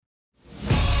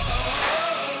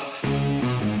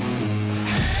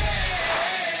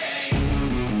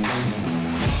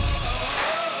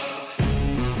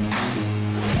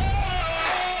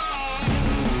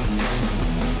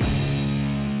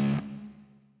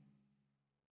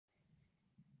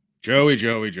Joey.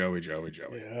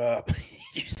 Yeah,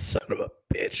 you son of a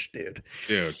bitch, dude.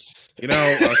 Dude,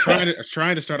 I was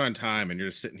trying to start on time, and you're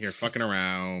just sitting here fucking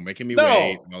around, making me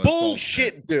wait. No, And all this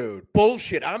bullshit, dude.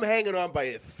 Bullshit. I'm hanging on by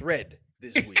a thread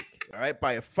this week, all right?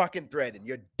 By a fucking thread, and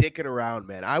you're dicking around,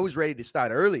 man. I was ready to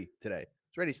start early today.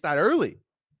 All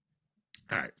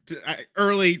right,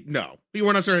 early? No, you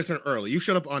weren't necessarily start early. You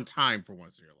showed up on time for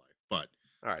once in your life, but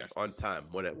all right, on time,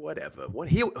 whatever.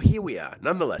 Here we are.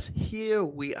 Nonetheless, here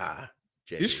we are.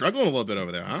 You're struggling a little bit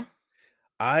over there, huh?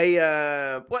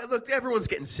 Well, look, everyone's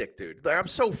getting sick, dude. Like, I'm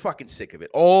so fucking sick of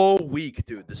it all week,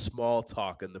 dude. The small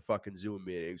talk and the fucking Zoom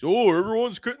meetings. Oh,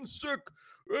 everyone's getting sick.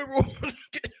 Everyone's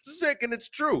getting sick, and it's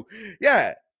true.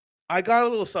 Yeah, I got a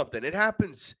little something. It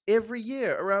happens every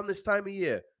year around this time of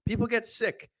year. People get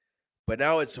sick. But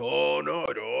now it's, oh, no,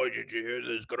 did you hear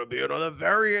there's going to be another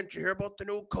variant? Did you hear about the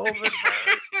new COVID variant?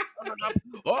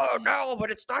 Oh, no,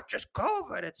 but it's not just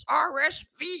COVID. It's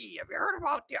RSV. Have you heard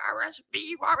about the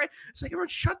RSV? It's like, everyone,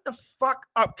 shut the fuck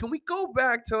up. Can we go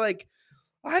back to, like,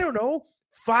 I don't know,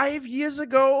 5 years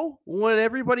ago when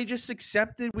everybody just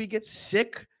accepted we get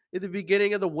sick at the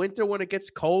beginning of the winter when it gets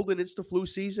cold and it's the flu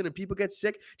season and people get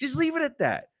sick? Just leave it at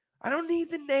that. I don't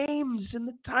need the names and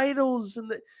the titles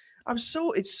and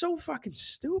it's so fucking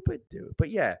stupid, dude. But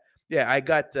yeah, I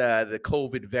got the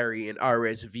COVID variant,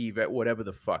 RSV, whatever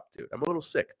the fuck, dude. I'm a little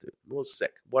sick, dude. I'm a little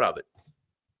sick. What of it?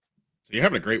 So you're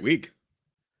having a great week.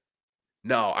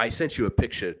 No, I sent you a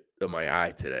picture of my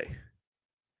eye today.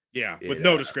 Yeah, with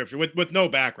no description, with no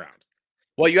background.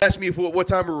 Well, you asked me what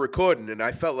time we're recording, and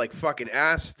I felt like fucking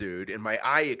ass, dude, and my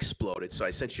eye exploded. So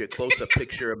I sent you a close-up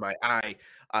picture of my eye.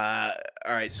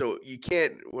 All right, so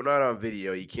we're not on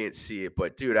video, you can't see it,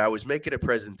 but dude, I was making a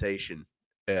presentation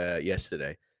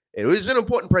yesterday. It was an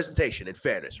important presentation, in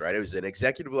fairness, right? It was an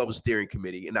executive level steering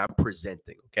committee, and I'm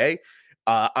presenting, okay?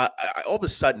 I all of a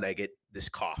sudden, I get this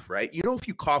cough, right? If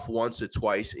you cough once or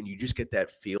twice and you just get that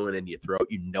feeling in your throat,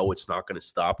 it's not going to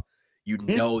stop. You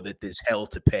know that there's hell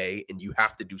to pay and you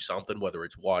have to do something, whether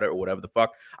it's water or whatever the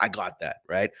fuck. I got that,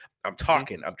 right? I'm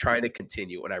talking. I'm trying to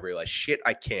continue. And I realize, shit,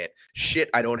 I can't. Shit,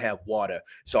 I don't have water.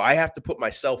 So I have to put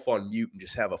myself on mute and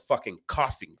just have a fucking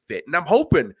coughing fit. And I'm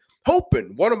hoping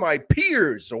one of my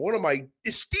peers or one of my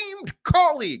esteemed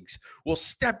colleagues will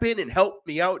step in and help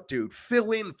me out, dude.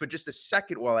 Fill in for just a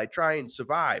second while I try and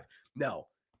survive. No.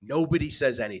 Nobody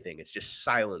says anything. It's just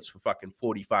silence for fucking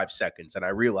 45 seconds. And I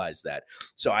realize that.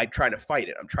 So I try to fight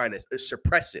it. I'm trying to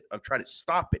suppress it. I'm trying to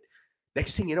stop it.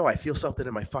 Next thing you know, I feel something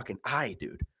in my fucking eye,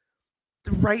 dude.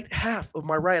 The right half of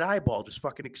my right eyeball just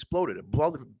fucking exploded. A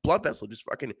blood vessel just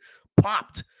fucking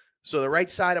popped. So the right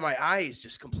side of my eye is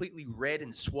just completely red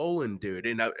and swollen, dude.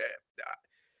 And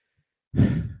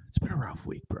it's been a rough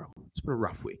week, bro. It's been a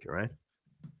rough week, all right?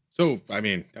 So, I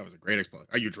mean, that was a great explanation.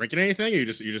 Are you drinking anything? Or you're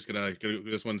just gonna do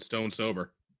this one stone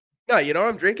sober? No, you know what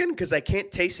I'm drinking? Because I can't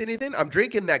taste anything. I'm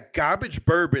drinking that garbage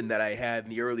bourbon that I had in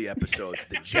the early episodes.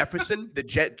 The Jefferson.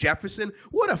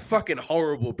 What a fucking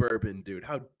horrible bourbon, dude.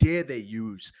 How dare they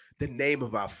use the name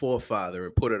of our forefather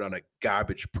and put it on a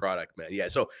garbage product, man. Yeah,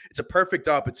 so it's a perfect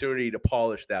opportunity to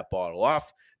polish that bottle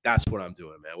off. That's what I'm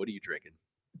doing, man. What are you drinking?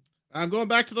 I'm going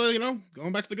back to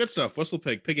the good stuff. Whistle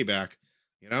Pig, piggyback.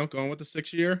 Going with the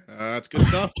 6 year. That's good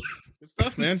stuff. Good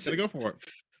stuff, man. Gotta go for it.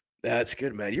 That's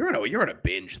good, man. You're on a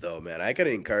binge, though, man. I gotta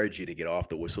encourage you to get off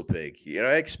the Whistle Pig.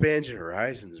 Expand your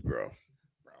horizons, bro.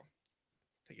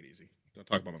 Take it easy. Don't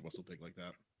talk about my Whistle Pig like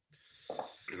that.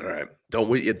 All right.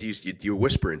 You're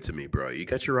whispering to me, bro. You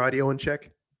got your audio in check?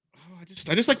 Oh, I just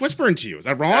like whispering to you. Is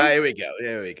that wrong? There we go.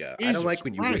 Jesus I don't like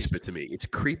when you whisper to me. It's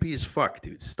creepy as fuck,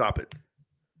 dude. Stop it.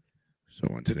 So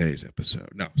on today's episode,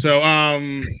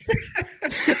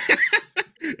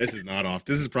 this is not off.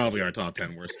 This is probably our top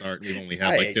 10 worst start. We've only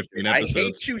had like 15 episodes. I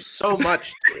hate you so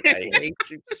much, dude. I hate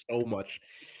you so much.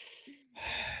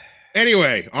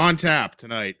 Anyway, on tap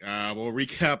tonight. We'll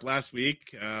recap last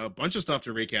week. A bunch of stuff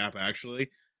to recap,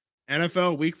 actually.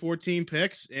 NFL Week 14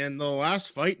 picks and the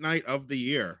last fight night of the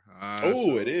year.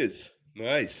 It is.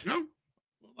 Nice.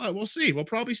 We'll see. We'll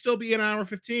probably still be an hour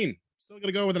 15. Still going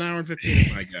to go with an hour and 15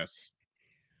 is my guess.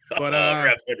 But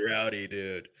Rough N Rowdy,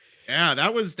 dude. Yeah,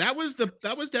 that was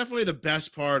definitely the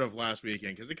best part of last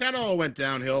weekend because it kind of all went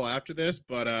downhill after this.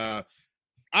 But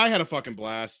I had a fucking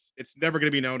blast. It's never going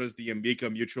to be known as the Amica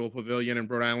Mutual Pavilion in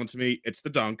Rhode Island to me. It's the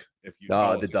Dunk. If you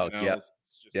the Dunk, yeah, it's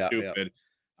just stupid.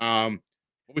 Yeah.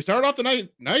 But we started off the night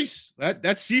nice.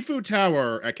 That seafood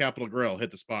tower at Capitol Grill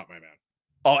hit the spot, my man.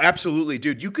 Oh, absolutely,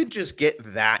 dude. You could just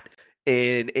get that.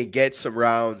 And get some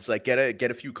rounds, like get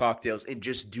a few cocktails and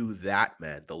just do that,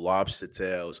 man. The lobster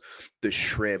tails, the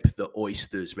shrimp, the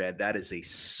oysters, man. That is a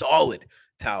solid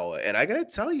tower. And I gotta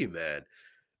tell you, man,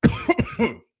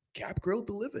 Cap Grill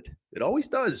delivered. It always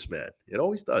does, man. It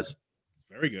always does.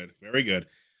 Very good. Very good.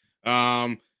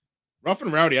 Rough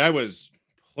and Rowdy, I was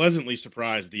pleasantly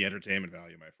surprised at the entertainment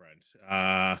value, my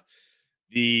friend.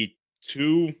 The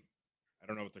two, I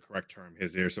don't know what the correct term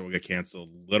is here, so we'll get canceled.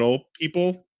 Little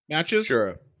people matches.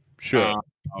 Sure.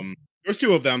 There's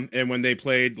two of them, and when they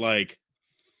played like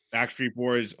Backstreet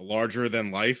Boys larger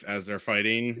than life as they're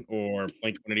fighting, or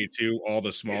Blink 182, all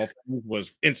the small things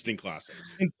was instant classic.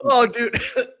 Oh, dude,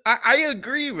 I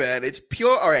agree, man. It's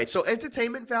pure. All right, so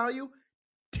entertainment value,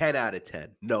 10 out of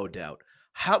 10, no doubt.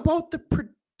 How about the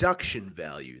production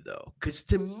value, though? Because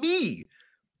to me,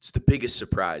 it's the biggest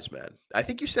surprise, man. I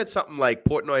think you said something like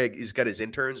Portnoy has got his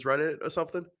interns running it or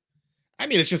something. I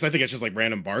mean, I think it's just like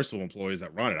random Barstool employees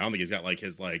that run it. I don't think he's got like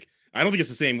his like. I don't think it's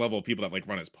the same level of people that like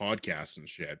run his podcasts and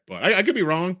shit. But I could be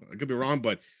wrong. I could be wrong.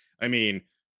 But I mean,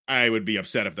 I would be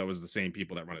upset if that was the same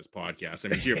people that run his podcast. I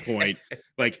mean, to your point,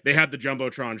 like they had the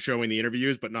jumbotron showing the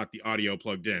interviews, but not the audio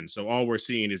plugged in. So all we're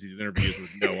seeing is these interviews with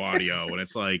no audio, and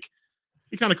it's like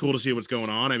it's kind of cool to see what's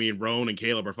going on. I mean, Roan and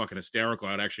Caleb are fucking hysterical.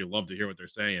 I'd actually love to hear what they're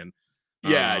saying.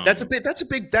 Yeah, that's a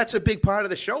big part of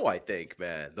the show, I think,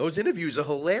 man. Those interviews are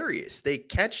hilarious. They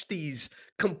catch these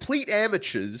complete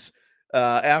amateurs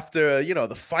after,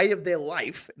 the fight of their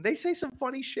life. And they say some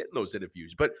funny shit in those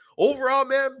interviews. But overall,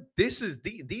 man,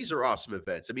 these are awesome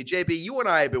events. I mean, JB, you and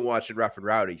I have been watching Rough and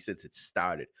Rowdy since it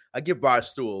started. I give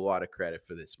Barstool a lot of credit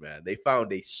for this, man. They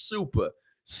found a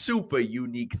super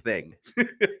unique thing,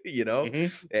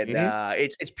 Mm-hmm. and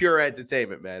it's pure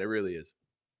entertainment, man. It really is.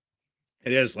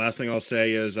 It is. Last thing I'll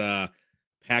say is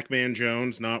Pac-Man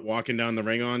Jones not walking down the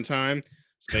ring on time.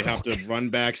 So they have to run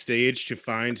backstage to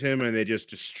find him, and they just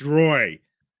destroy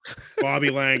Bobby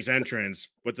Lang's entrance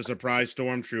with the surprise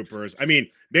stormtroopers. I mean,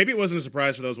 maybe it wasn't a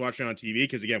surprise for those watching on TV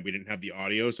because, again, we didn't have the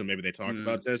audio, so maybe they talked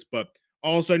about this. But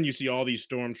all of a sudden, you see all these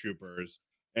stormtroopers,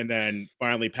 and then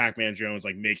finally Pac-Man Jones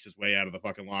like makes his way out of the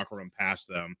fucking locker room past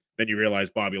them. Then you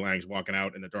realize Bobby Lang's walking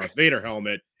out in the Darth Vader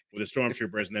helmet with the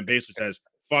stormtroopers, and then basically says,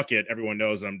 "Fuck it, everyone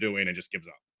knows what I'm doing," and just gives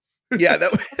up. Yeah,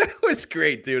 that was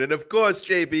great, dude. And of course,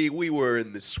 JB, we were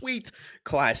in the suite,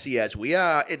 classy as we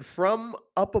are, and from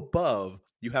up above,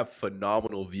 you have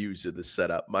phenomenal views of the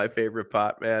setup. My favorite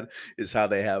part, man, is how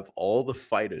they have all the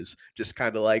fighters just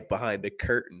kind of like behind the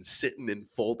curtain, sitting in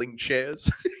folding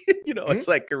chairs. It's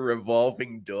like a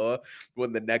revolving door.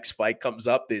 When the next fight comes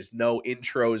up, there's no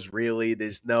intros really.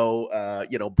 There's no,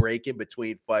 break in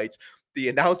between fights. The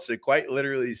announcer quite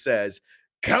literally says,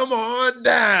 "Come on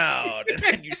down." And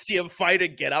then you see a fighter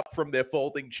get up from their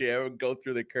folding chair and go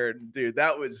through the curtain. Dude,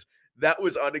 that was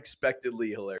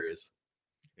unexpectedly hilarious.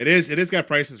 It is. It has got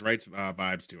Price is Right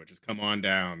vibes to it. Just come on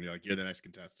down. You're the next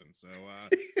contestant. So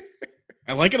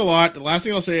I like it a lot. The last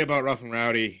thing I'll say about Rough and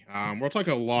Rowdy, we'll talk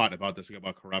a lot about this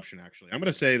about corruption. Actually, I'm going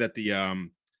to say that the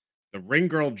ring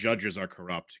girl judges are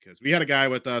corrupt because we had a guy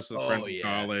with us, a friend from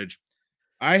college.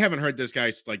 I haven't heard this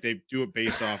guy like they do it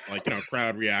based off like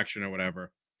crowd reaction or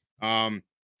whatever.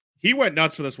 He went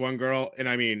nuts for this one girl, and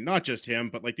I mean not just him,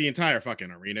 but like the entire fucking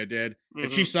arena did.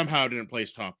 And she somehow didn't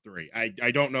place top 3.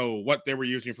 I don't know what they were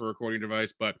using for a recording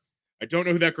device, but I don't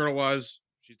know who that girl was.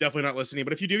 She's definitely not listening.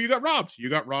 But if you do, you got robbed. You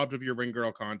got robbed of your ring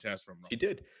girl contest from. She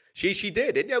did. She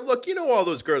did. And yeah, look, all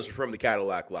those girls are from the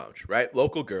Cadillac Lounge, right?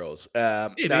 Local girls. Now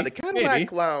the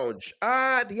Cadillac Lounge,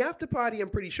 the after party, I'm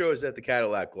pretty sure is at the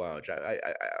Cadillac Lounge.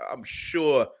 I'm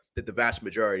sure that the vast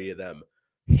majority of them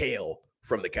hail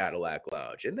from the Cadillac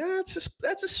Lounge, and that's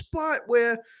a spot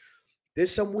where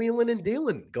there's some wheeling and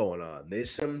dealing going on.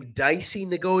 There's some dicey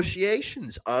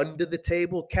negotiations, under the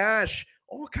table cash,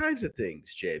 all kinds of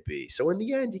things, JP. So in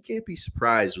the end, you can't be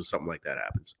surprised when something like that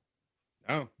happens.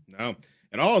 No.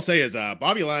 And all I'll say is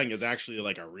Bobby Lang is actually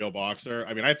like a real boxer.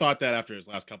 I mean, I thought that after his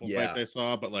last couple fights I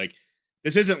saw, but like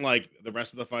this isn't like the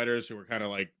rest of the fighters who were kind of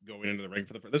like going into the ring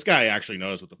for this guy actually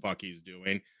knows what the fuck he's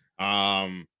doing.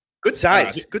 Good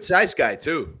size guy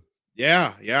too.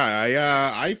 Yeah.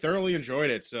 I thoroughly enjoyed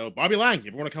it. So Bobby Lang, if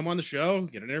you want to come on the show,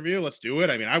 get an interview, let's do it.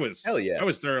 I mean, I was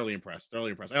thoroughly impressed.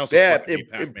 I also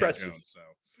impressive. Jones, so.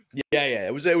 Yeah.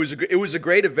 It was a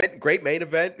great event, great main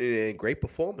event, and great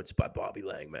performance by Bobby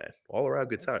Lang, man. All around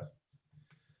good time.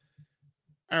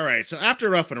 All right. So after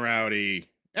Rough and Rowdy,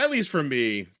 at least for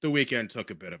me, the weekend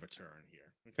took a bit of a turn here.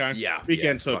 Okay. Yeah.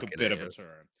 Weekend took a bit of a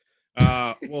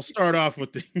turn. We'll start off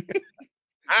with the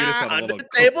under the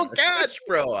table cash,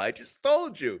 bro. I just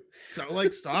told you. So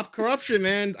like, stop corruption,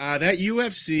 man. That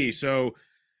UFC. So,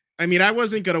 I mean, I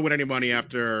wasn't going to win any money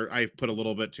after I put a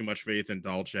little bit too much faith in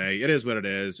Dolce. It is what it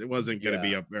is. It wasn't going to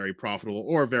be a very profitable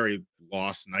or very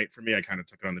lost night for me. I kind of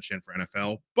took it on the chin for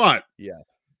NFL, but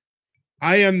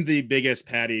I am the biggest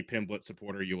Paddy Pimblett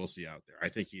supporter you will see out there. I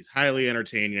think he's highly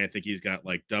entertaining. I think he's got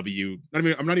like I'm not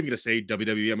even going to say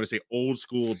WWE. I'm going to say old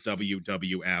school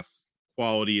WWF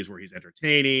qualities where he's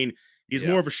entertaining. He's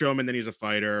more of a showman than he's a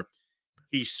fighter.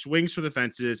 He swings for the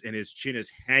fences and his chin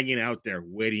is hanging out there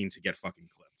waiting to get fucking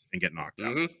clipped and get knocked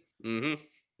out.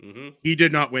 He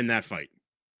did not win that fight.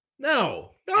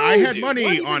 No, I had dude,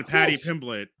 money on Paddy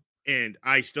Pimblett and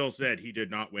I still said he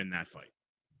did not win that fight.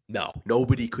 No,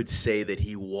 nobody could say that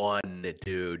he won,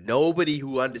 dude. Nobody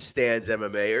who understands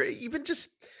MMA or even just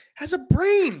has a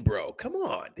brain, bro. Come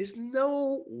on. There's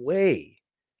no way.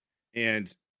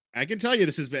 And I can tell you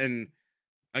this has been,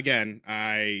 again,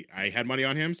 I had money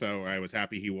on him, so I was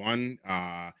happy he won.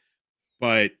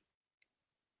 But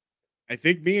I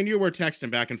think me and you were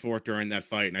texting back and forth during that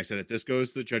fight, and I said, if this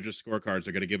goes to the judges' scorecards,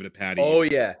 they're going to give it to Paddy. Oh,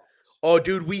 yeah. Oh,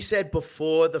 dude, we said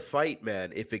before the fight,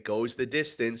 man, if it goes the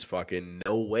distance, fucking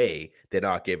no way they're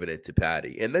not giving it to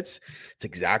Paddy. And that's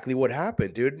exactly what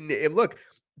happened, dude. And look,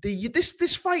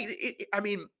 this fight, I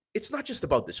mean, it's not just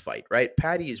about this fight, right?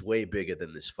 Paddy is way bigger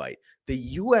than this fight.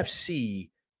 The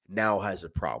UFC now has a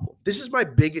problem. This is my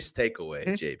biggest takeaway,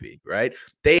 JB, right?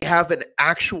 They have an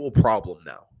actual problem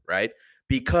now, right?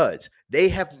 Because they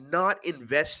have not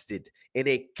invested in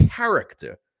a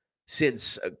character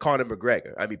since Conor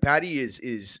McGregor. I mean, Paddy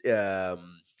is I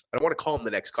don't want to call him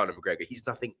the next Conor McGregor. He's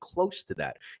nothing close to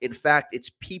that. In fact, it's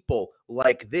people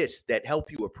like this that help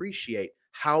you appreciate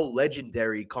how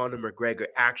legendary Conor McGregor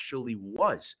actually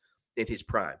was in his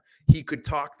prime. He could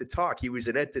talk the talk. He was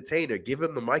an entertainer. Give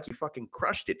him the mic, he fucking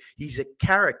crushed it. He's a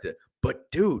character.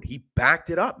 But, dude, he backed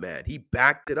it up, man. He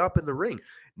backed it up in the ring,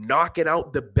 knocking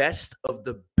out the best of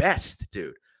the best,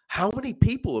 dude. How many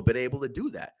people have been able to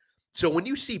do that? So when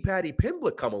you see Paddy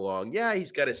Pimblett come along, yeah,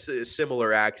 he's got a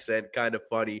similar accent, kind of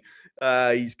funny.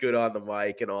 He's good on the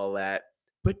mic and all that.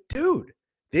 But, dude,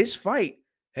 this fight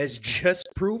has just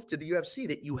proved to the UFC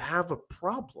that you have a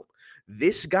problem.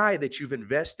 This guy that you've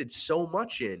invested so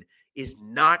much in is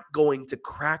not going to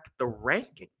crack the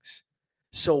rankings.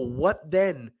 So what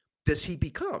then does he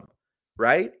become?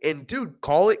 Right? And, dude,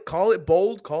 call it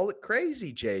bold, call it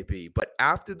crazy, JB. But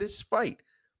after this fight,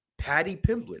 Paddy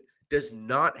Pimblett does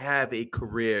not have a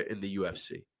career in the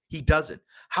UFC. He doesn't.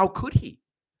 How could he?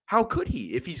 How could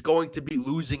he if he's going to be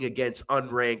losing against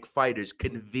unranked fighters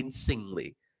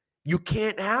convincingly? You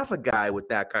can't have a guy with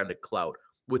that kind of clout,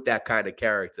 with that kind of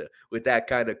character, with that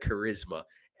kind of charisma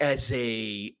as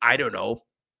a, I don't know,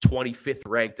 25th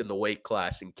ranked in the weight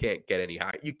class and can't get any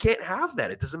higher. You can't have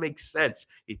that. It doesn't make sense.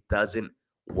 It doesn't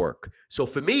work. So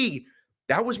for me,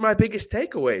 that was my biggest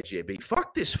takeaway, JB.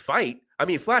 Fuck this fight. I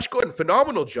mean, Flash Gordon,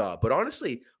 phenomenal job. But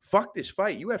honestly, fuck this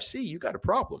fight. UFC, you got a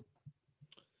problem.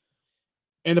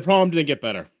 And the problem didn't get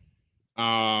better.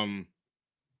 I'm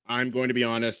going to be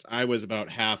honest. I was about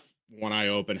half one eye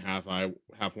open, half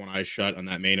one eye shut on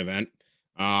that main event.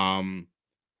 Jan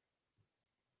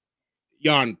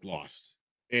lost.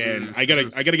 And I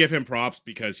gotta give him props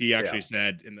because he actually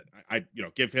said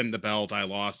give him the belt. I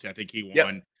lost. I think he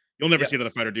won. Yep. You'll never see another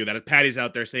fighter do that. If Paddy's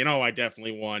out there saying, "Oh, I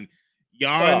definitely won,"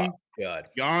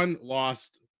 Jan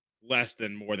lost less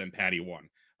than more than Paddy won.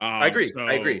 I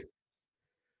agree.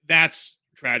 That's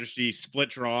tragedy. Split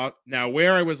draw. Now,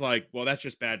 where I was like, "Well, that's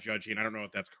just bad judging. I don't know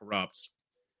if that's corrupt."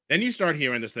 Then you start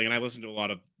hearing this thing, and I listen to a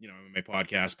lot of MMA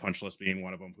podcasts, Punchless being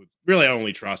one of them, who really I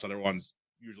only trust. Other ones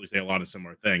usually say a lot of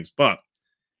similar things, but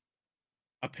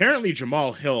apparently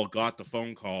Jamal Hill got the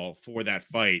phone call for that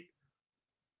fight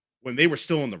when they were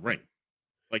still in the ring.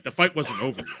 Like, the fight wasn't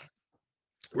over yet.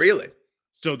 Really?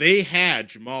 So they had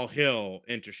Jamal Hill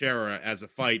and Teixeira as a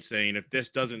fight saying, if this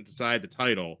doesn't decide the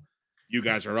title, you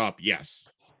guys are up. Yes.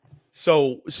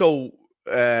 So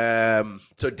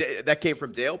that came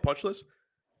from Dale, Punchless?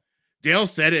 Dale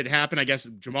said it happened. I guess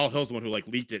Jamal Hill's the one who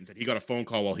leaked it and said he got a phone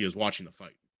call while he was watching the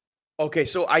fight. Okay,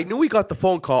 so I knew he got the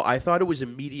phone call. I thought it was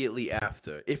immediately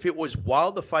after. If it was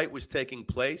while the fight was taking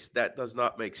place, that does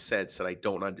not make sense, and I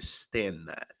don't understand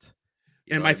that.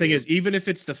 And my thing is, even if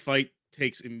it's the fight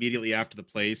takes immediately after the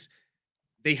place,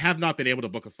 they have not been able to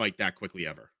book a fight that quickly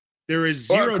ever. There is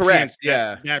zero chance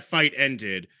that fight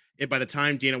ended. And by the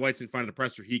time Dana White's in front of the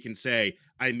presser, he can say,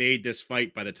 I made this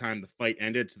fight by the time the fight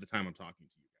ended to the time I'm talking to you.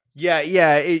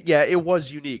 It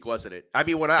was unique, wasn't it? I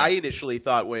mean, when I initially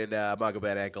thought when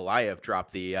Magomed Ankalaev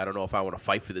dropped I don't know if I want to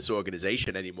fight for this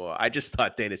organization anymore, I just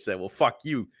thought Dana said, well, fuck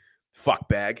you,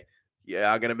 fuckbag.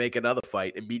 Yeah, I'm going to make another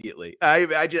fight immediately.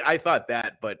 I thought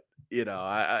that, but,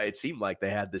 it seemed like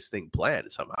they had this thing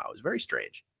planned somehow. It was very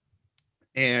strange.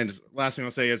 And last thing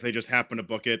I'll say is they just happened to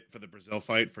book it for the Brazil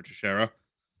fight for Teixeira.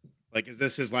 Like, is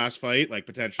this his last fight? Like, I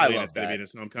potentially, and it's love going to be that. in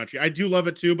his home country. I do love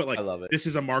it too, but I like, love it. this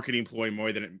is a marketing ploy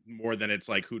more than it's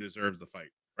like who deserves the fight,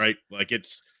 right? Like,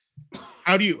 it's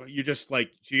how do you just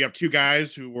like so you have two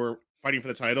guys who were fighting for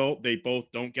the title, they both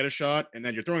don't get a shot, and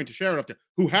then you're throwing Teixeira up to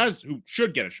who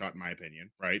should get a shot in my opinion,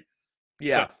 right?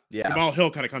 Yeah, But yeah. Jamal Hill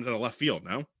kind of comes out of left field,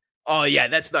 no? Oh yeah,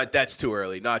 that's too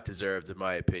early. Not deserved in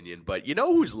my opinion. But you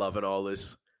know who's loving all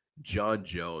this? John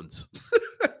Jones.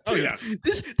 Oh Dude, yeah.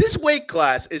 this weight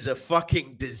class is a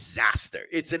fucking disaster.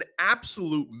 It's an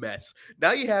absolute mess.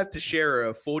 Now you have to share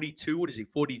a 42, what is he,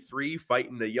 43,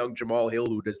 fighting the young Jamal Hill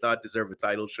who does not deserve a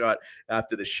title shot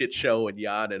after the shit show and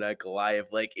Jan and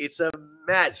Goliath. Like it's a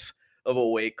mess of a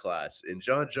weight class. And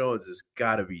John Jones has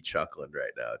gotta be chuckling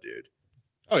right now, dude.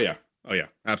 Oh yeah. Oh yeah.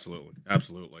 Absolutely.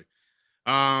 Absolutely.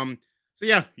 Um, so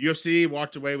yeah, UFC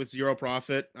walked away with zero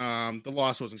profit. The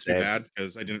loss wasn't too Same. bad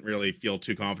because I didn't really feel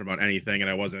too confident about anything, and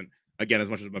I wasn't again as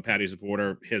much as I'm a Patty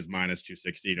supporter. His minus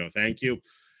 260, no, thank you.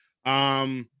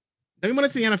 Then we went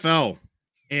into the NFL,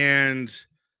 and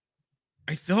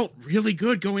I felt really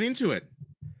good going into it.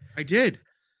 I did.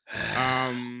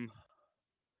 Um,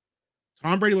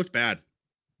 Tom Brady looked bad.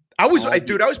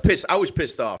 Dude, I was pissed. I was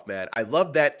pissed off, man. I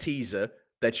loved that teaser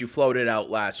that you floated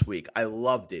out last week. I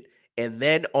loved it. And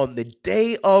then on the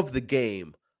day of the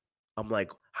game, I'm like,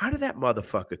 how did that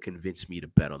motherfucker convince me to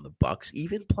bet on the Bucks,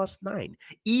 even +9?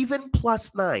 Even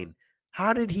 +9.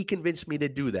 How did he convince me to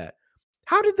do that?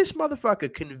 How did this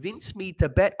motherfucker convince me to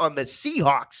bet on the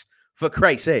Seahawks, for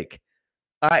Christ's sake?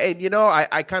 And you know,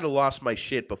 I kind of lost my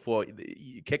shit before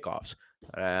the kickoffs.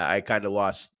 I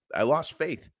lost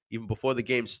faith even before the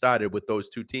game started with those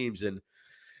two teams. And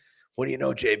what do you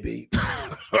know, JB?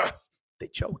 They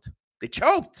choked. They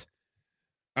choked.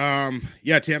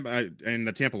 Yeah, Tampa and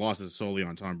the Tampa loss is solely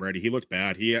on Tom Brady. He looked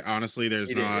bad. He honestly, there's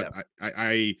He did, not.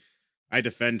 yeah. I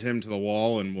defend him to the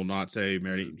wall and will not say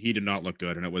Mary. He did not look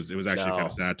good, and it was actually kind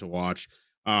of No. sad to watch.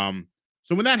 So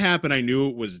when that happened, I knew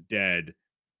it was dead.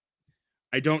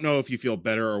 I don't know if you feel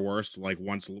better or worse. Like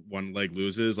once one leg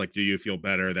loses, like do you feel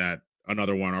better that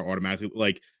another one are automatically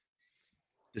like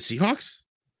the Seahawks?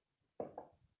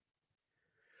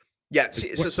 Yeah. Like So,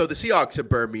 what so the Seahawks have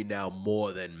burned me now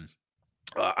more than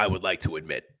I would like to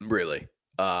admit, really.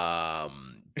 against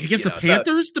You the know, so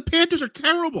Panthers? The Panthers are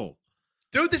terrible.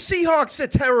 Dude, the Seahawks are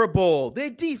terrible. Their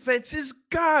defense is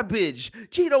garbage.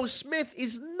 Geno Smith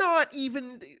is not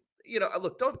even,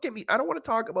 look, don't get me, I don't want to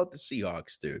talk about the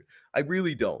Seahawks, dude. I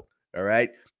really don't. All right.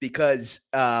 Because,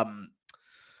 all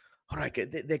right,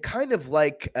 they're kind of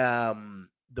like the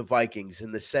Vikings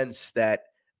in the sense that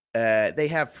they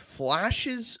have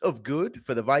flashes of good.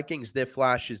 For the Vikings, their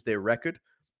flash is their record.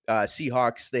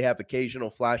 Seahawks, they have occasional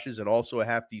flashes and also a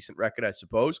half decent record, I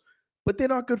suppose. But they're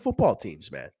not good football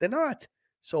teams, man. They're not.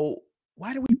 So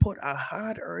why do we put our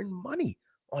hard-earned money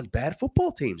on bad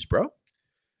football teams, bro?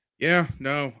 Yeah,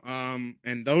 no.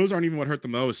 And those aren't even what hurt the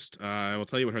most. I will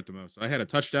tell you what hurt the most. I had a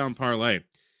touchdown parlay.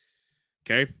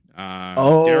 Okay.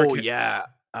 Oh, Derek yeah.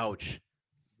 Ouch.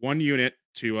 1 unit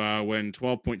to win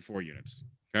 12.4 units.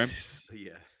 Okay.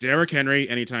 Yeah. Derrick Henry,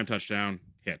 anytime touchdown,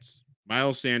 hits.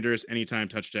 Miles Sanders, anytime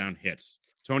touchdown, hits.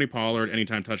 Tony Pollard,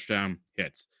 anytime touchdown,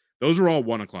 hits. Those were all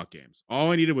 1 o'clock games.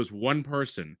 All I needed was one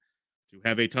person to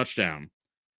have a touchdown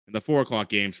in the 4 o'clock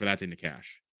games for that thing to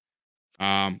cash.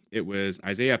 It was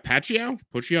Isaiah Puccio.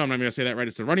 I'm not going to say that right.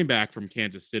 It's a running back from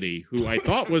Kansas City who I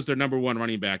thought was their number one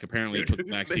running back. Apparently, took the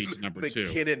backseat to number two.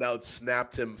 McKinnon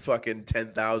outsnapped him fucking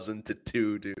 10,000 to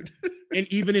 2, dude. And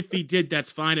even if he did,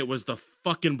 that's fine. It was the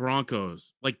fucking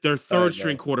Broncos. Like their third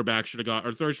string quarterback should have got,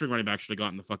 or third string running back should have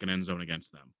gotten the fucking end zone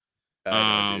against them.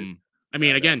 I know, dude. I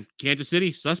mean, again, Kansas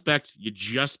City suspect. You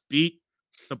just beat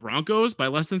the Broncos by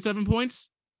less than 7 points.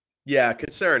 Yeah,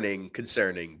 concerning,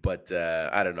 but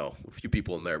I don't know. A few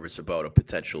people are nervous about a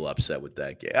potential upset with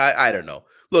that game. I don't know.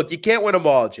 Look, you can't win them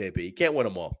all, JB. You can't win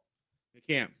them all. You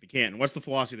can't. You can't. And what's the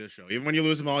philosophy of this show? Even when you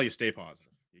lose them all, you stay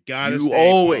positive. You gotta You stay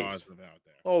always, positive out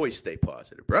there. always stay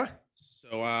positive, bruh.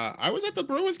 So I was at the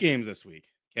Bruins games this week,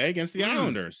 okay, against the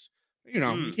Islanders. You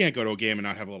know, you can't go to a game and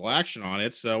not have a little action on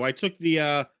it. So I took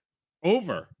the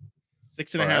over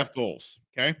 6.5 goals.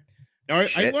 Okay. Now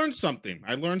I learned something.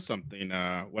 I learned something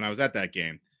when I was at that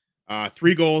game.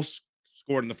 3 goals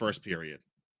scored in the first period.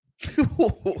 This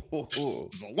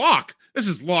is a lock. This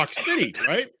is Lock City,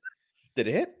 right? Did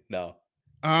it hit? No.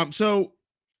 So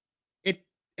it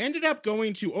ended up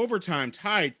going to overtime,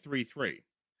 tied 3-3.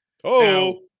 Oh,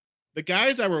 Now, the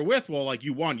guys I were with, well, like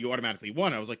you won, you automatically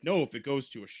won. I was like, no, if it goes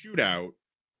to a shootout,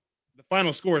 the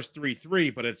final score is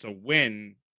 3-3, but it's a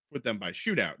win with them by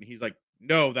shootout. And he's like,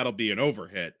 no, that'll be an over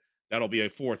hit. That'll be a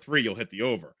 4-3. You'll hit the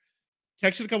over.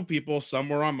 texted a couple people. Some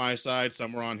were on my side,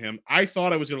 some were on him. I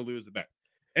thought I was going to lose the bet.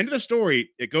 End of the story,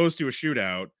 it goes to a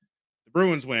shootout. The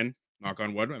Bruins win, knock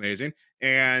on wood, amazing.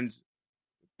 And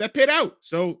that paid out.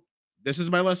 So this is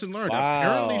my lesson learned.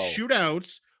 Apparently, Wow.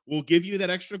 shootouts will give you that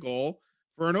extra goal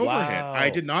for an overhit. I Wow.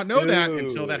 did not know that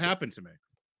until that Dude. happened to me.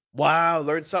 Wow,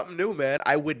 learned something new, man.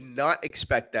 I would not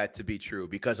expect that to be true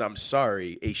because I'm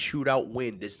sorry, a shootout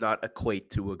win does not equate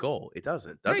to a goal. It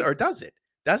doesn't. Does it? Right. Or does it?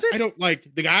 Does I it? don't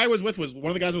like the guy I was with was one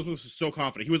of the guys I was with was so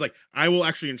confident. He was like, I will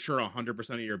actually insure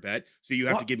 100% of your bet. So you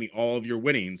have to What? give me all of your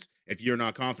winnings if you're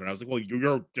not confident. I was like, well,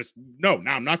 you're just, no,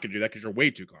 now I'm not going to do that because you're way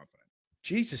too confident.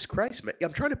 Jesus Christ, man.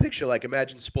 I'm trying to picture, like,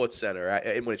 imagine Sports Center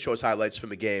and when it shows highlights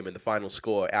from a game and the final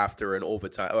score after an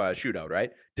overtime shootout,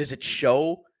 right? Does it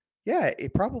show? Yeah,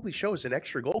 it probably shows an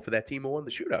extra goal for that team who won the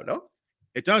shootout, no?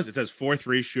 It does. It says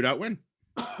 4-3 shootout win.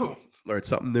 Learned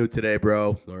something new today,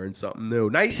 bro. Learned something new.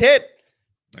 Nice hit.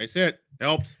 Nice hit.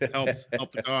 Helped the cause.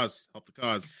 Helped the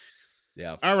cause.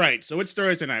 Yeah. All right. So it's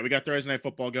Thursday night. We got Thursday night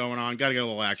football going on. Got to get a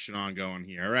little action on going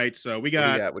here. All right. So we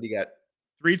got What do you got?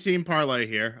 3-team parlay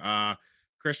here.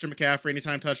 Christian McCaffrey,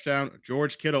 anytime touchdown.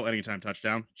 George Kittle, anytime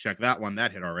touchdown. Check that one.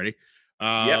 That hit already.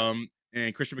 Yep.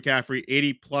 And Christian McCaffrey,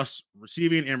 80+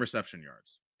 receiving and reception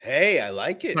yards. Hey, I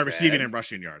like it. Sorry, receiving man. and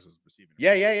rushing yards. Receiving.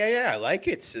 Yeah. I like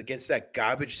it. It's against that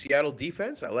garbage Seattle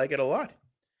defense. I like it a lot.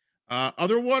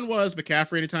 Other one was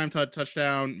McCaffrey anytime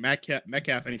touchdown.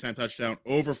 Metcalf anytime touchdown.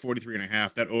 Over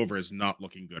 43.5. That over is not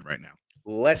looking good right now.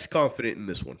 Less confident in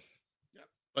this one. Yeah.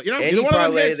 But you know, Any either one of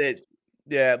them parlay hits. that.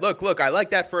 Yeah, look. I like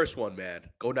that first one, man.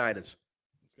 Go Niners.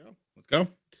 Let's go.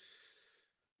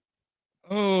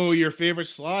 Oh, your favorite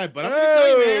slide, but I'm gonna tell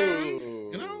you, man.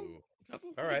 You know,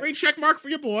 all right. Green check mark for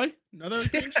your boy. Another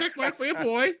green check mark for your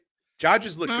boy.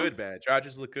 Chargers look good, man.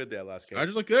 Chargers look good there last game.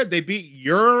 Chargers look good. They beat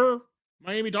your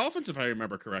Miami Dolphins, if I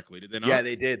remember correctly. Did they not? Yeah,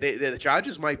 they did. The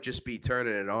Chargers might just be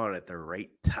turning it on at the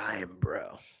right time,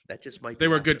 bro. That just might. They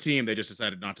were a good team. They just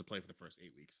decided not to play for the first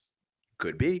 8 weeks.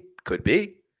 Could be.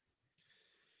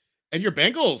 And your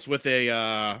Bengals with a,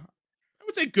 I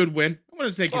would say good win. I want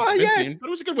to say convincing, but it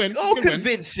was a good win.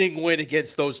 Convincing win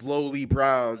against those lowly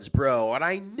Browns, bro. And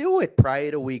I knew it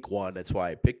prior to week 1. That's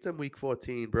why I picked them week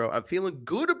 14, bro. I'm feeling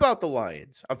good about the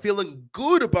Lions. I'm feeling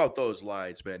good about those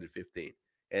Lions, man, at 15.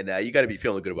 And you got to be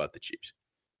feeling good about the Chiefs.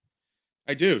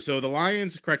 I do. So the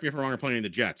Lions, correct me if I'm wrong, are playing the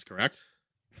Jets, correct?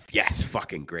 Yes,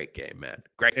 fucking great game, man.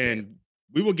 Great game. And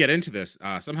we will get into this.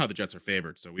 Somehow the Jets are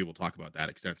favored, so we will talk about that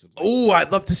extensively. Oh,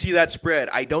 I'd love to see that spread.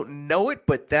 I don't know it,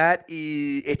 but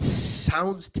it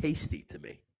sounds tasty to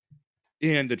me.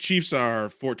 And the Chiefs are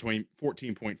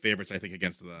 14-point favorites, I think,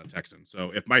 against the Texans.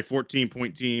 So if my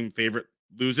 14-point team favorite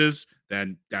loses,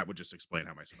 then that would just explain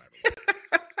how my survival.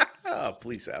 Oh,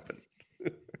 please happen.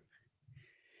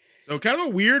 So kind of a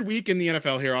weird week in the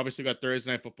NFL here. Obviously, we got Thursday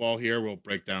Night Football here. We'll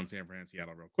break down San Fran,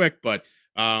 Seattle real quick. But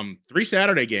 3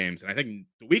 Saturday games. And I think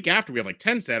the week after, we have like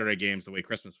 10 Saturday games the way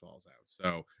Christmas falls out.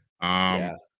 So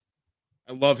I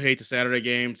hate the Saturday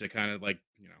games. They kind of like,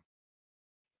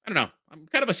 I don't know. I'm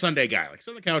kind of a Sunday guy. Like,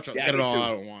 sit on the couch, I'll get it all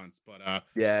out at once. But I'll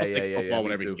take football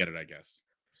whenever you can get it, I guess.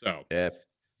 So let's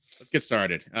get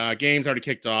started. Games already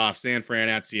kicked off. San Fran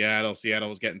at Seattle. Seattle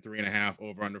was getting 3.5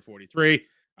 over under 43.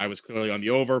 I was clearly on the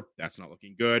over. That's not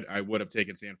looking good. I would have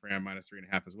taken San Fran minus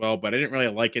 3.5 as well, but I didn't really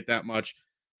like it that much.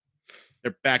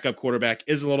 Their backup quarterback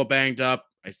is a little banged up.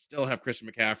 I still have Christian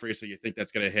McCaffrey, so you think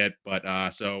that's going to hit.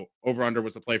 But so over under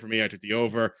was the play for me. I took the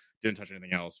over. Didn't touch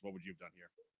anything else. What would you have done here?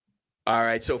 All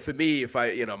right. So for me, if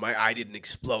my eye didn't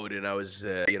explode and I was,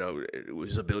 it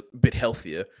was a bit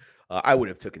healthier, I would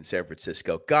have taken San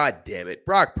Francisco. God damn it.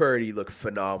 Brock Purdy looked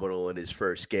phenomenal in his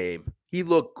first game. He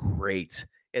looked great.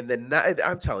 And then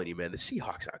I'm telling you, man, the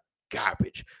Seahawks are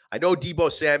garbage. I know Deebo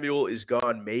Samuel is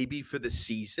gone maybe for the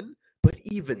season, but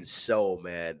even so,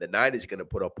 man, the Niners are going to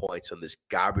put up points on this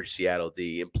garbage Seattle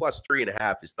D. And plus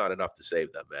 3.5 is not enough to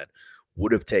save them, man.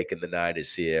 Would have taken the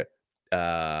Niners here.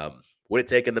 Would have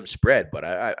taken them spread, but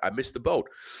I missed the boat.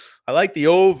 I like the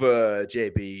over,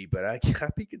 JB, but I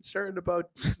can't be concerned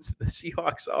about the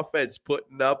Seahawks offense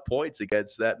putting up points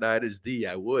against that Niners D.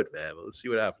 I would, man. But let's see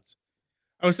what happens.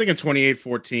 I was thinking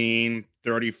 28-14,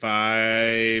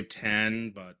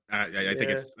 35-10, but I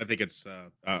think it's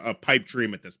a pipe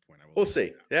dream at this point. We'll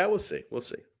see. Yeah, we'll see. All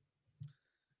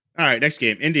right, next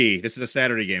game, Indy. This is a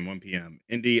Saturday game, 1 p.m.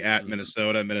 Indy at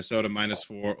Minnesota. Minnesota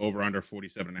 -4, over under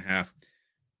 47.5.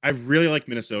 I really like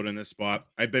Minnesota in this spot.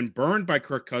 I've been burned by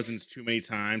Kirk Cousins too many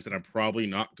times that I'm probably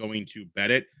not going to bet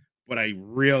it, but I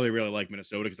really, really like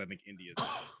Minnesota because I think Indy is.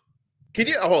 Can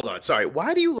you hold on? Sorry.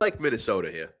 Why do you like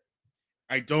Minnesota here?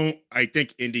 I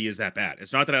think Indy is that bad.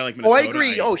 It's not that I like Oh, I Minnesota.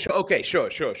 agree. Oh, sure. Okay,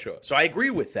 sure. So I agree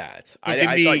with that. So give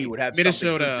I thought you me would have something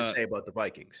good to Minnesota. say about the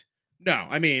Vikings. No,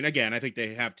 I mean, again, I think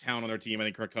they have talent on their team. I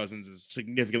think Kirk Cousins is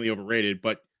significantly overrated,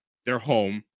 but they're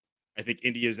home. I think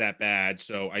Indy is that bad.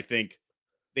 So I think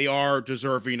they are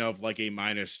deserving of like a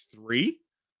 -3,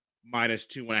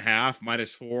 -2.5,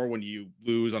 -4 when you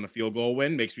lose on a field goal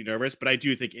win. Makes me nervous, but I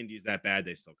do think Indy's that bad.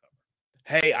 They still cover.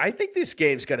 Hey, I think this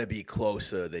game's gonna be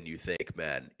closer than you think,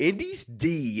 man. Indy's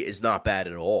D is not bad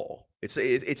at all.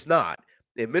 It's not.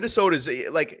 And Minnesota's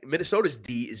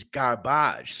D is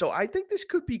garbage. So I think this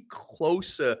could be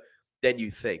closer than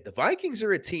you think. The Vikings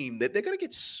are a team that they're gonna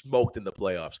get smoked in the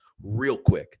playoffs real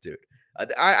quick, dude.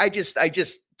 I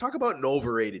just talk about an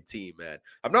overrated team, man.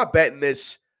 I'm not betting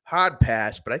this hard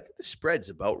pass, but I think the spread's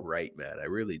about right, man. I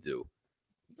really do.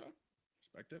 Okay.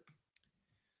 Respect it.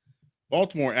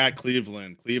 Baltimore at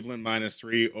Cleveland. Cleveland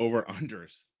 -3 over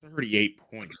unders 38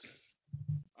 points.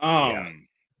 Yeah.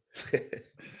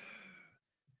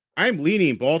 I'm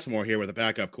leaning Baltimore here with a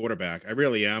backup quarterback. I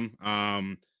really am.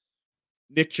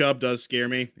 Nick Chubb does scare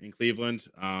me in Cleveland.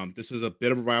 This is a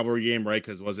bit of a rivalry game, right?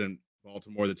 Because wasn't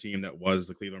Baltimore the team that was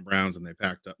the Cleveland Browns and they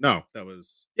packed up? No, that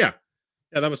was that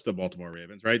was the Baltimore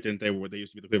Ravens, right? Didn't they? Where they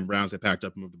used to be the Cleveland Browns, they packed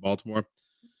up and moved to Baltimore.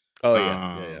 Oh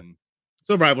yeah.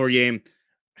 So rivalry game.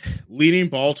 Leading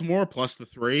Baltimore plus the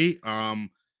 3. I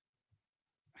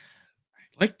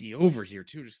like the over here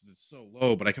too, just because it's so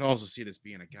low. But I could also see this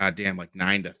being a goddamn like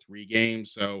 9-3 game.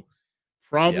 So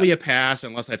probably a pass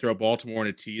unless I throw Baltimore in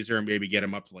a teaser and maybe get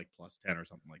them up to like +10 or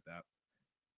something like that.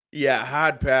 Yeah,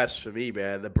 hard pass for me,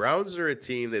 man. The Browns are a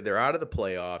team that they're out of the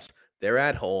playoffs. They're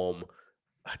at home.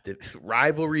 The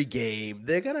rivalry game.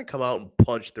 They're gonna come out and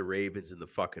punch the Ravens in the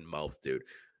fucking mouth, dude.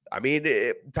 I mean,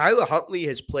 Tyler Huntley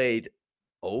has played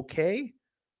okay.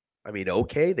 I mean,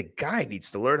 okay. The guy needs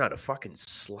to learn how to fucking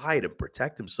slide and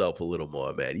protect himself a little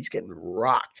more, man. He's getting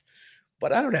rocked.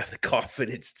 But I don't have the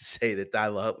confidence to say that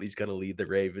Tyler Huntley's going to lead the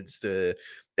Ravens to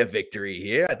a victory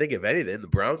here. I think if anything, the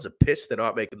Browns are pissed they're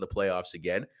not making the playoffs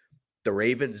again. The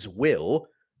Ravens will,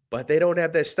 but they don't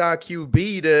have their star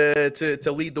QB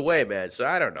to lead the way, man. So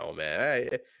I don't know, man.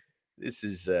 This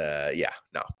is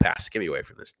no, pass. Get me away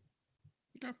from this.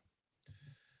 Okay.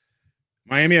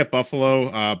 Miami at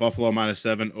Buffalo. Buffalo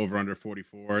 -7 over under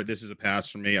 44. This is a pass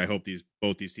for me. I hope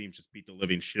both these teams just beat the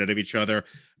living shit out of each other.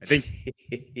 I think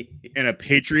in a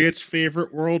Patriots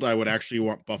favorite world, I would actually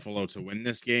want Buffalo to win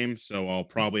this game. So I'll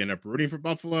probably end up rooting for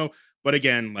Buffalo. But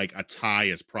again, like a tie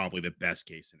is probably the best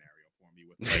case scenario for me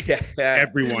with like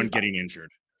everyone getting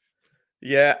injured.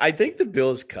 Yeah, I think the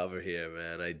Bills cover here,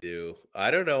 man. I do.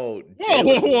 I don't know.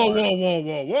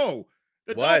 Whoa.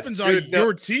 The What? Dolphins are Dude, no.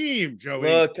 your team, Joey.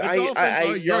 Look, The Dolphins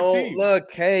are your know. team.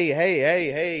 Look,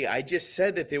 hey. I just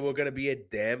said that they were going to be a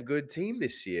damn good team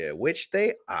this year, which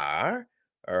they are.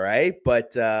 All right.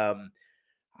 But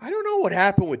I don't know what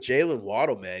happened with Jalen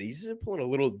Waddle, man. He's pulling a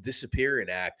little disappearing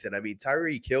act. And I mean,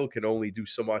 Tyreek Hill can only do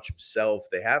so much himself.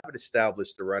 They haven't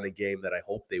established the running game that I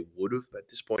hope they would have at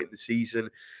this point in the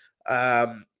season.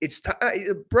 It's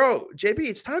time, bro, JB,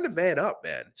 it's time to man up,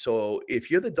 man. So if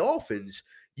you're the Dolphins,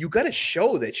 you got to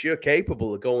show that you're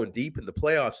capable of going deep in the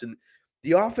playoffs. And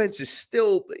the offense is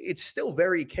still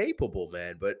very capable,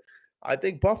 man. But I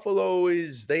think they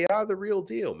are the real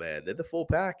deal, man. They're the full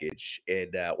package.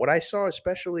 And what I saw,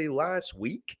 especially last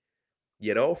week,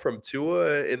 from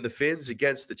Tua in the Fins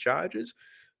against the Chargers,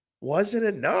 wasn't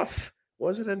enough.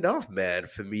 Wasn't enough, man,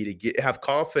 for me to have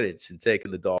confidence in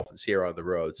taking the Dolphins here on the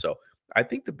road. So I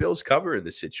think the Bills cover in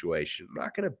this situation. I'm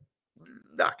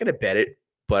not gonna bet it,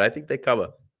 but I think they cover.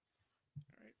 All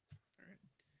right.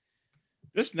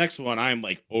 This next one I'm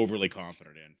like overly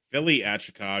confident in. Philly at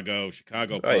Chicago.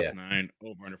 Chicago +9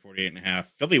 over under 48.5.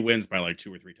 Philly wins by like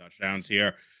 2 or 3 touchdowns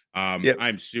here.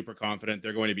 I'm super confident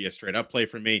they're going to be a straight up play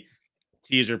for me.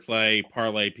 Teaser play,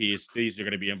 parlay piece. These are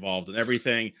going to be involved in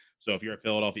everything. So if you're a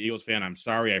Philadelphia Eagles fan, I'm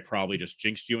sorry. I probably just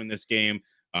jinxed you in this game.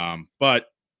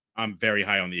 But I'm very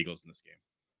high on the Eagles in this game.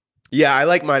 Yeah, I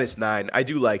like -9. I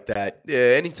do like that.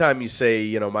 Anytime you say,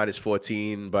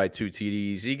 -14 by 2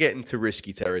 TDs, you get into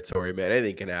risky territory, man.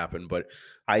 Anything can happen. But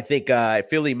I think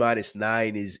Philly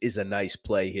 -9 is a nice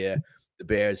play here. The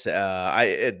Bears,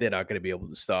 they're not going to be able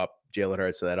to stop Jalen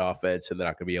Hurts in that offense, and they're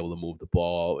not going to be able to move the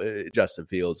ball. Justin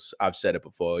Fields, I've said it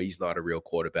before, he's not a real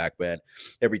quarterback, man.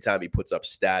 Every time he puts up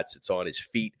stats, it's on his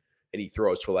feet, and he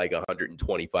throws for like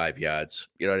 125 yards.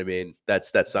 You know what I mean?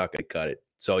 That's not going to cut it.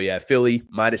 So, yeah, Philly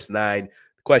 -9.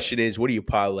 The question is, what do you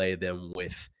parlay them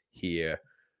with here?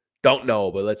 Don't know,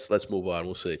 but let's move on.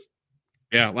 We'll see.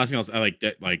 Yeah, last thing else, I like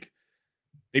that. Like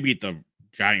they beat the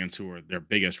Giants, who are their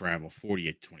biggest rival,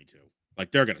 48-22.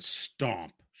 Like they're gonna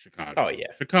stomp Chicago. Oh yeah.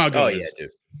 Chicago Oh yeah, is dude.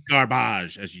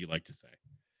 garbage, as you like to say.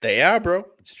 They are, bro.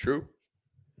 It's true.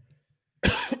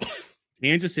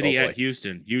 Kansas Oh City at boy.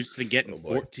 Houston. Houston getting Oh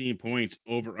boy. 14 points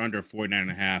over under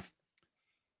 49.5.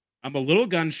 I'm a little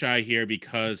gun shy here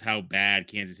because how bad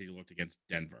Kansas City looked against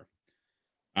Denver.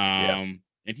 Yeah.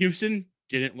 And Houston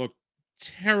didn't look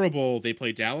terrible. They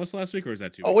played Dallas last week, or was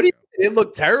that 2 Oh, weeks what do ago? you? It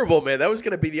looked terrible, man. That was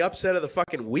going to be the upset of the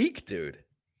fucking week, dude.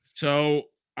 So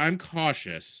I'm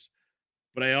cautious,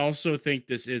 but I also think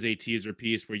this is a teaser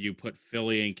piece where you put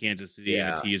Philly and Kansas City in a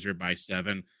Yeah. teaser by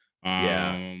 7,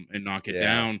 Yeah. and knock it Yeah.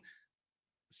 down.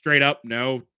 Straight up,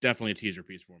 no, definitely a teaser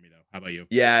piece for me though. How about you?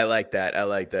 Yeah, I like that. I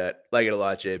like that. Like it a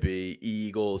lot, JB.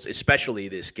 Eagles, especially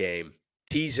this game.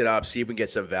 Tease it up, see if we can get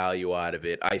some value out of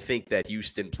it. I think that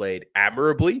Houston played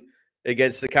admirably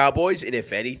against the Cowboys, and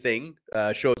if anything,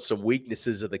 showed some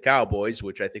weaknesses of the Cowboys,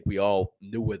 which I think we all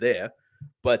knew were there.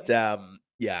 But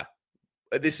yeah,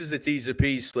 this is a teaser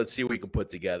piece. Let's see what we can put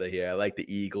together here. I like the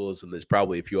Eagles, and there's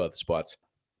probably a few other spots.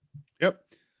 Yep.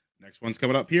 Next one's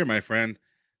coming up here, my friend.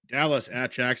 Dallas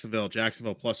at Jacksonville.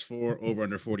 Jacksonville +4 over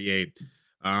under 48.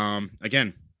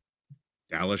 Again,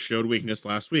 Dallas showed weakness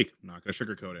last week. I'm not going to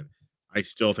sugarcoat it. I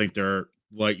still think they're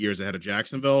light years ahead of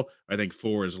Jacksonville. I think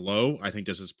 4 is low. I think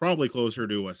this is probably closer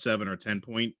to a 7 or 10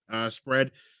 point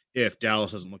spread if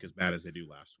Dallas doesn't look as bad as they do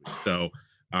last week. So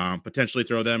potentially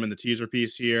throw them in the teaser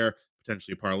piece here,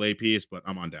 potentially a parlay piece, but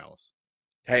I'm on Dallas.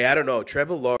 Hey, I don't know.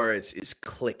 Trevor Lawrence is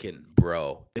clicking,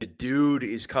 bro. The dude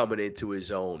is coming into his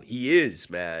own. He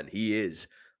is, man. He is.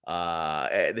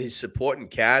 And his supporting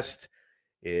cast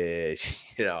is,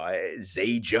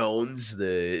 Zay Jones,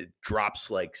 the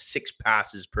drops like 6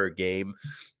 passes per game.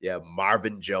 Yeah,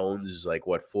 Marvin Jones is like,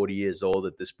 what, 40 years old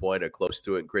at this point or close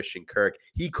to it, and Christian Kirk.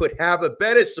 He could have a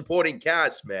better supporting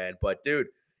cast, man. But, dude,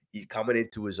 he's coming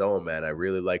into his own, man. I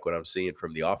really like what I'm seeing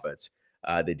from the offense.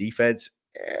 The defense,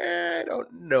 I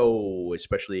don't know,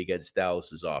 especially against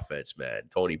Dallas's offense, man.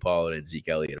 Tony Pollard and Zeke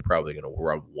Elliott are probably going to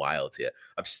run wild here.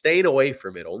 I'm staying away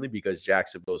from it only because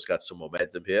Jacksonville's got some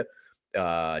momentum here.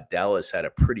 Dallas had a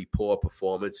pretty poor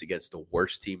performance against the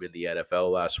worst team in the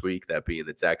NFL last week, that being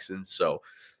the Texans. So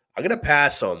I'm going to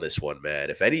pass on this one, man.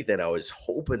 If anything, I was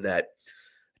hoping that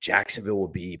Jacksonville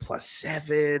would be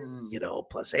 +7,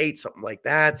 +8, something like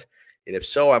that. And if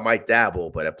so, I might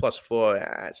dabble, but at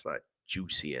 +4, it's not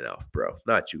juicy enough, bro.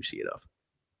 Not juicy enough.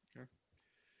 Okay.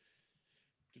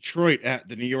 Detroit at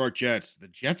the New York Jets. The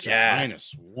Jets are Yeah.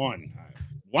 -1.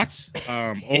 What?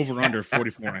 Over under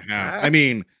 44.5. I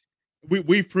mean,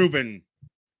 we've proven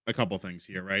a couple things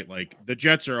here, right? Like the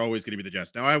Jets are always going to be the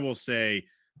Jets. Now, I will say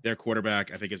their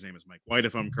quarterback, I think his name is Mike White,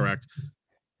 if I'm correct.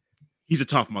 He's a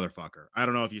tough motherfucker. I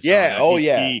don't know if you saw Yeah. that. Oh, He,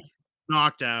 yeah. he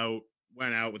knocked out,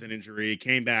 went out with an injury,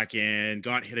 came back in,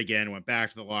 got hit again, went back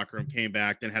to the locker room, came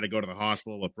back, then had to go to the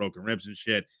hospital with broken ribs and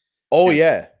shit. Oh, Dude,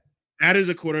 yeah. that is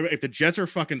a quarterback. If the Jets are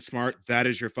fucking smart, that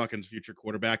is your fucking future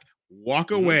quarterback. Walk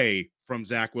Mhm. away from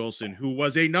Zach Wilson, who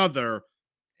was another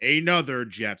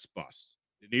Jets bust.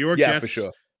 The New York Yeah, for Jets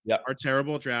sure. Yep. are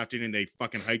terrible at drafting, and they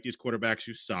fucking hype these quarterbacks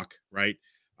who suck, right?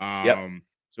 Yep.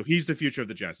 So he's the future of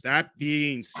the Jets. That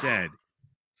being said,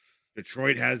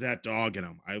 Detroit has that dog in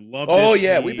them. I love Oh, this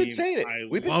yeah. We've been team. saying it. I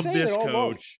We've been love saying it this all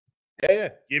along. coach. Yeah, yeah.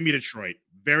 Give me Detroit.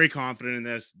 Very confident in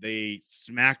this. They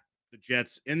smacked the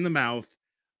Jets in the mouth.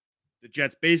 The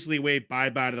Jets basically wave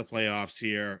bye-bye to the playoffs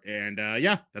here. And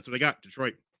yeah, that's what I got.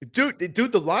 Detroit. Dude,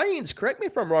 the Lions, correct me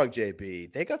if I'm wrong, JB,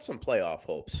 they got some playoff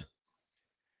hopes.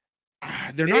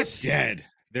 They're not dead.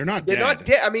 They're not They're not dead.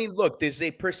 dead. I mean, look, there's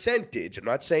a percentage. I'm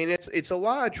not saying it's a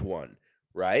large one,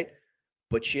 right?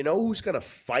 But you know who's gonna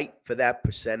fight for that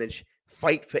percentage?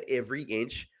 Fight for every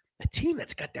inch? A team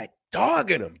that's got that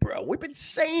dog in them, bro. We've been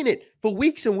saying it for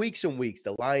weeks and weeks and weeks.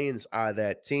 The Lions are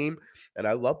that team, and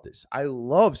I love this. I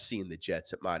love seeing the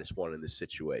Jets at -1 in this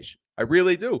situation. I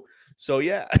really do. So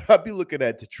yeah, I'll be looking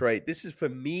at Detroit. This is for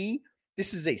me.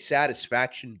 This is a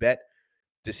satisfaction bet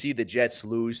to see the Jets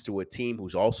lose to a team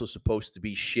who's also supposed to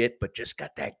be shit, but just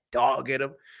got that dog in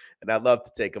them. And I'd love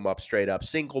to take them up straight up,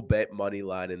 single bet money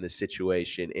line in this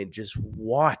situation, and just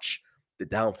watch the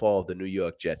downfall of the New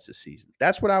York Jets this season.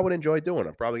 That's what I would enjoy doing.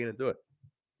 I'm probably going to do it.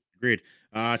 Agreed.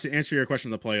 To answer your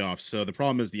question on the playoffs, so the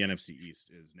problem is the NFC East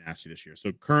is nasty this year.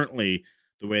 So currently,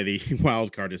 the way the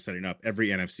wild card is setting up,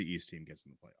 every NFC East team gets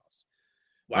in the playoffs.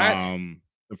 What?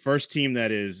 The first team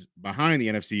that is behind the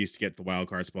NFC East to get the wild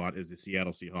card spot is the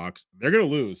Seattle Seahawks. They're going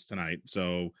to lose tonight,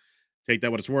 so take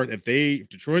that what it's worth. If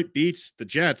Detroit beats the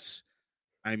Jets,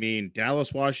 I mean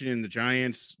Dallas, Washington, the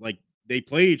Giants, like they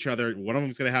play each other. One of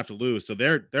them's going to have to lose, so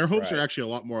their hopes are Right. actually a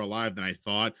lot more alive than I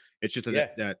thought. It's just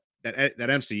Yeah. that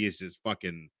NFC East is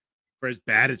fucking, for as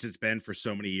bad as it's been for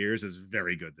so many years, is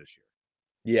very good this year.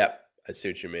 Yeah, I see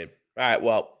what you mean. All right,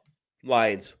 well,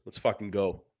 Lions, let's fucking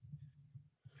go.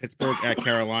 Pittsburgh at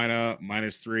Carolina,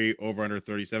 -3, over under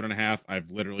 37.5. I've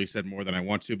literally said more than I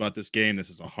want to about this game. This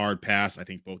is a hard pass. I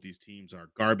think both these teams are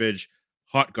garbage,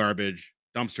 hot garbage,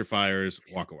 dumpster fires,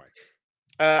 walk away.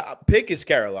 Pick is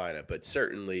Carolina, but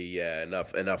certainly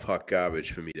enough hot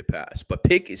garbage for me to pass. But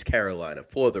pick is Carolina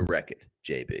for the record,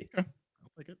 JB. Okay.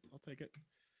 I'll take it. I'll take it.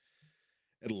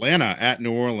 Atlanta at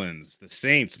New Orleans. The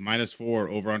Saints -4,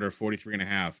 over under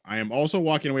 43.5. I am also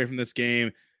walking away from this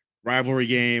game. Rivalry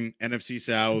game, NFC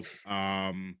South.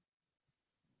 I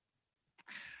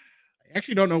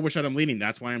actually don't know which side I'm leaning.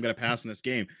 That's why I'm going to pass in this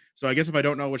game. So I guess if I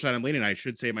don't know which side I'm leaning, I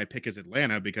should say my pick is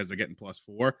Atlanta because they're getting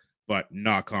 +4, but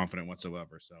not confident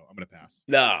whatsoever. So I'm going to pass.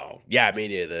 No, yeah, me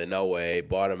neither. No way.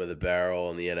 Bottom of the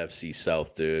barrel in the NFC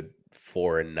South, dude.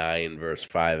 4-9 versus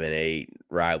 5-8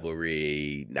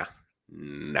 rivalry. Nah.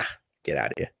 Get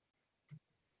out of here.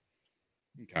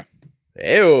 Okay.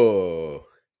 Ew.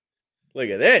 Look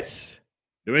at this.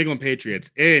 New England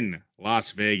Patriots in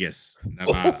Las Vegas,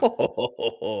 Nevada.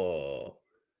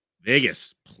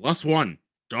 Vegas +1.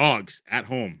 Dogs at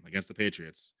home against the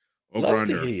Patriots. Over Love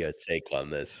under to hear your take on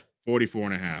this.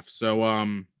 44.5. So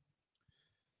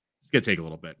it's gonna take a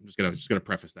little bit. I'm just gonna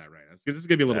preface that right now. This is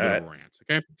gonna be a little bit of a rant.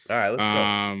 Okay. All right, let's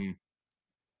go.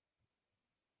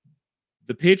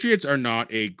 The Patriots are not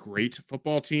a great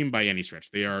football team by any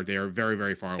stretch. They are very,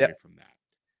 very far away from that.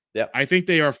 Yeah. I think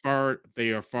they are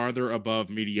farther above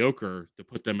mediocre to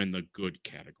put them in the good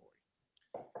category.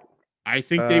 I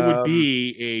think they would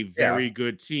be a very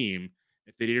good team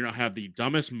if they did not have the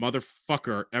dumbest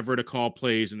motherfucker ever to call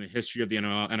plays in the history of the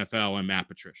NFL and Matt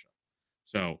Patricia.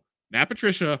 So, Matt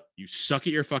Patricia, you suck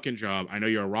at your fucking job. I know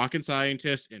you're a rocket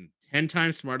scientist and 10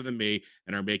 times smarter than me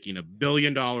and are making $1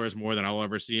 billion more than I'll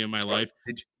ever see in my life.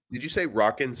 Did you say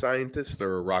rocket scientist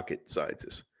or a rocket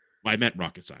scientist? Well, I meant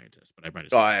rocket scientist, but I might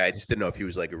have I just didn't know if he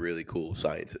was like a really cool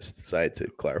scientist. So I had to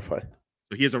clarify.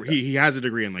 So he has a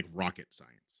degree in like rocket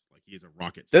science. Like he is a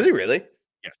rocket scientist. Does he really?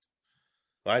 Yes.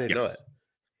 Well, I didn't know that.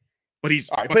 But he's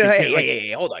all right, but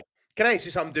hey, hold on. Can I ask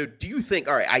you something, dude? Do you think,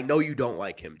 all right, I know you don't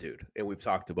like him, dude, and we've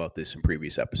talked about this in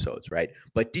previous episodes, right?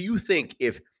 But do you think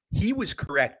if he was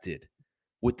corrected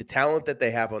with the talent that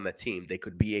they have on the team, they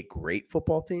could be a great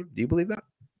football team? Do you believe that?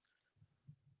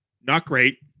 Not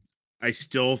great. I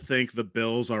still think the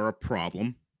Bills are a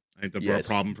problem. I think they're a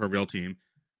problem for a real team.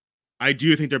 I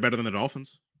do think they're better than the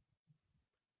Dolphins.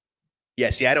 Yeah,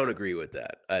 I don't agree with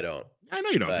that. I don't. I know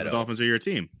you don't, because the Dolphins are your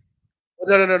team.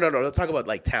 No. Let's talk about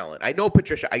like talent. I know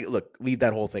Patricia. Look, leave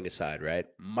that whole thing aside, right?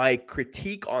 My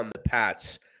critique on the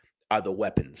Pats are the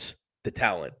weapons, the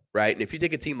talent, right? And if you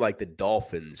take a team like the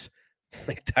Dolphins,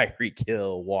 like Tyreek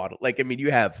Hill, Waddle,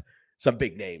 you have some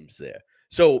big names there.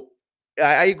 So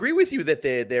I agree with you that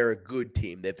they're a good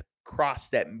team. They've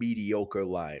crossed that mediocre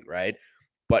line, right?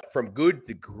 But from good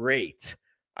to great,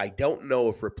 I don't know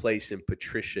if replacing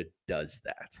Patricia does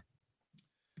that.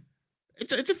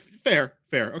 It's a fair.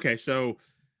 Okay, so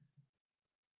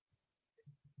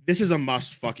this is a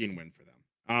must fucking win for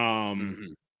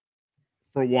them.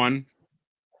 For one,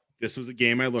 this was a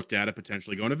game I looked at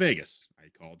potentially going to Vegas. I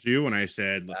called you and I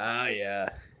said, listen. Yeah.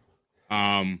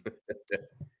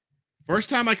 First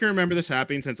time I can remember this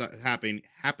happening since I've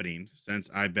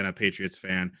been a Patriots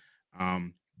fan.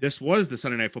 This was the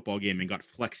Sunday Night Football game and got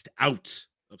flexed out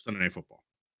of Sunday Night Football.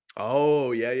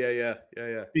 Oh, yeah.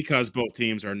 Because both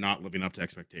teams are not living up to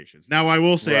expectations. Now, I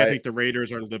will say I think the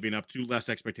Raiders are living up to less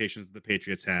expectations than the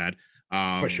Patriots had.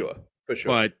 For sure.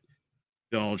 But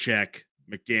Belichick,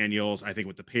 McDaniels, I think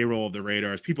with the payroll of the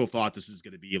Raiders, people thought this was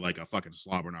going to be like a fucking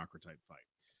slobber knocker type fight.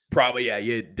 Probably, yeah.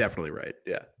 You're definitely right.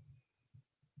 Yeah.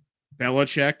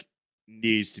 Belichick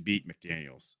needs to beat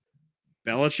McDaniels.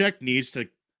 Belichick needs to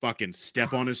fucking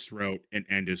step on his throat and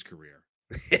end his career.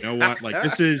 You know what? Like,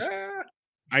 this is...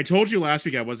 I told you last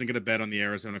week I wasn't going to bet on the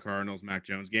Arizona Cardinals Mac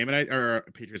Jones game or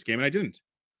Patriots game, and I didn't.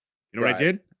 You know what I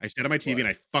did? I sat on my TV and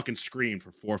I fucking screamed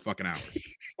for 4 fucking hours.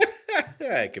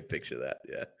 I can picture that.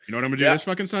 Yeah. You know what I'm gonna do this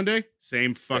fucking Sunday?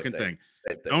 Same fucking thing.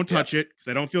 Don't touch it because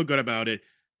I don't feel good about it.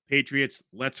 Patriots,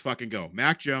 let's fucking go.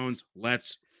 Mac Jones,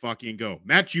 let's fucking go.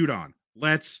 Matt Judon,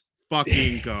 let's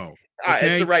fucking go.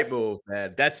 Okay? It's the right move,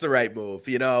 man. That's the right move.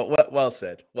 You know, well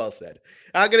said. Well said.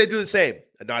 I'm going to do the same.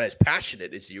 I'm not as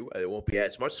passionate as you. I won't be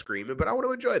as much screaming, but I want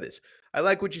to enjoy this. I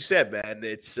like what you said, man.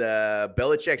 It's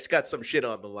Belichick's got some shit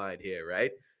on the line here,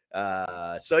 right?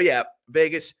 So, yeah,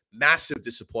 Vegas, massive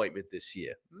disappointment this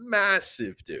year.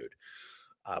 Massive, dude.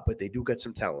 But they do got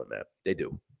some talent, man. They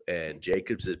do. And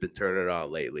Jacobs has been turning it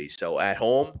on lately. So at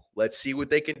home, let's see what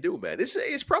they can do, man. This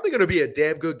is probably going to be a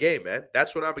damn good game, man.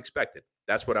 That's what I'm expecting.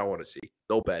 That's what I want to see.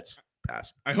 No bets.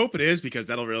 Pass. I hope it is because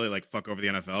that'll really like fuck over the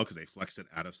NFL because they flex it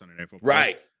out of Sunday Night Football.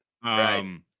 Right.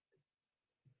 Right.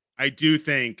 I do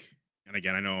think, and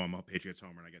again, I know I'm a Patriots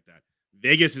homer and I get that.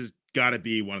 Vegas has got to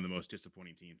be one of the most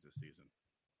disappointing teams this season.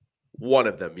 One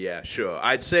of them, yeah, sure.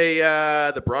 I'd say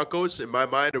the Broncos, in my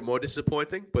mind, are more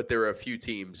disappointing, but there are a few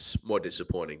teams more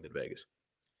disappointing than Vegas.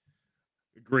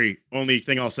 Agree. Only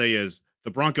thing I'll say is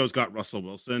the Broncos got Russell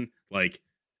Wilson. Like,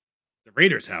 the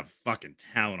Raiders have fucking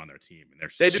talent on their team, and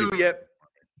they do. Yep.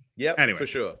 Yep. Anyway, for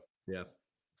sure. Yeah.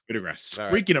 We digress.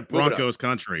 Speaking of Broncos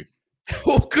country,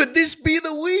 oh, could this be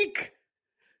the week?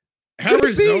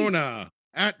 Arizona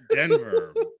at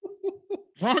Denver.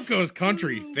 Broncos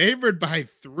country favored by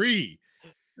 3.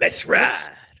 Let's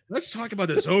ride. Let's talk about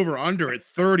this over under at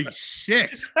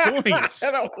 36 points.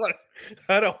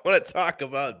 I don't want to talk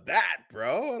about that,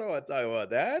 bro. I don't want to talk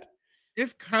about that.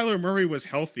 If Kyler Murray was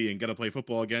healthy and going to play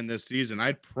football again this season,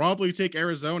 I'd probably take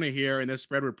Arizona here, and this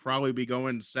spread would probably be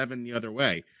going 7 the other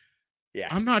way. Yeah,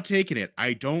 I'm not taking it.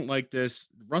 I don't like this.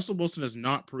 Russell Wilson has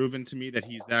not proven to me that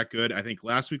he's that good. I think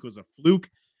last week was a fluke.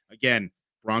 Again,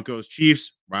 Broncos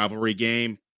Chiefs rivalry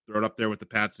game. Throw it up there with the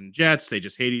Pats and Jets. They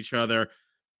just hate each other.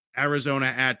 Arizona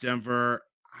at Denver.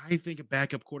 I think a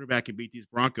backup quarterback can beat these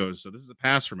Broncos. So this is a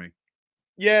pass for me.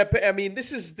 Yeah, but I mean,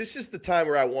 this is the time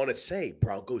where I want to say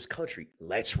Broncos country,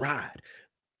 let's ride.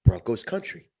 Broncos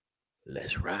country,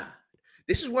 let's ride.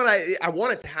 This is what I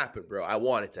want it to happen, bro. I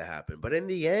want it to happen. But in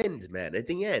the end, man, at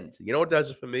the end, you know what does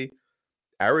it for me?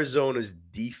 Arizona's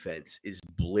defense is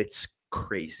blitz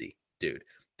crazy, dude.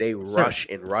 They rush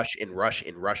and rush and rush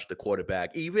and rush the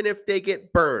quarterback. Even if they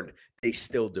get burned, they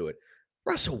still do it.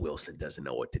 Russell Wilson doesn't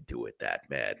know what to do with that,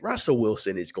 man. Russell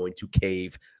Wilson is going to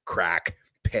cave, crack,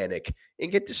 panic,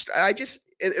 and get distracted.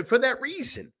 And for that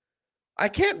reason, I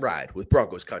can't ride with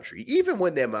Broncos country, even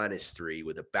when they're -3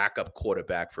 with a backup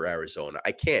quarterback for Arizona.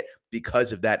 I can't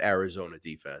because of that Arizona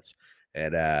defense.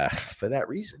 And for that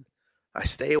reason, I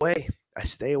stay away. I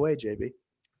stay away, JB.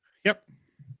 Yep.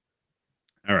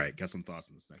 All right. Got some thoughts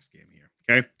on this next game here.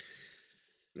 Okay.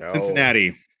 No.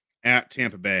 Cincinnati at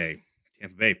Tampa Bay.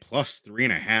 Tampa Bay plus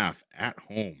 3.5 at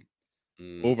home.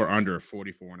 Over under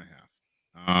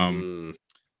 44.5.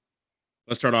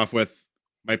 Let's start off with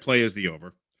my play is the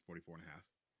over 44.5.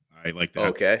 I like that.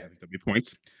 Okay. I think that'd be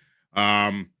points.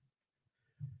 So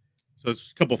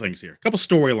there's a couple things here, a couple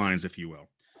storylines, if you will.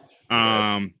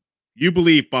 You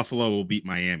believe Buffalo will beat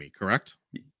Miami, correct?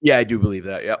 Yeah, I do believe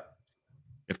that. Yep.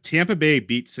 If Tampa Bay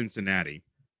beats Cincinnati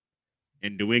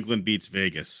and New England beats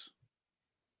Vegas,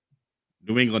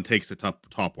 New England takes the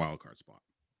top wild card spot.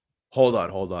 Hold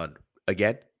on.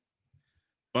 Again?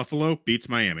 Buffalo beats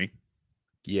Miami.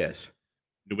 Yes.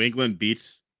 New England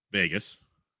beats Vegas.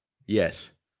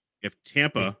 Yes. If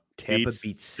Tampa beats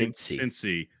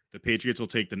Cincy, the Patriots will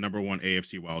take the number 1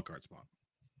 AFC wildcard spot.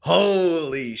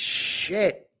 Holy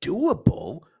shit.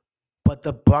 Doable, but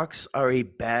the Bucs are a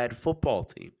bad football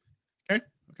team. Okay.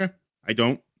 I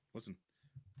don't listen.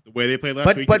 The way they played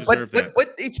last week, but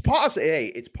it's possible. Hey,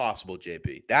 it's possible,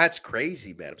 JP. That's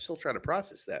crazy, man. I'm still trying to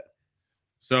process that.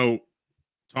 So,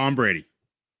 Tom Brady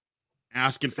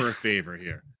asking for a favor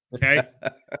here. Okay,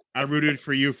 I rooted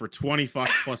for you for 20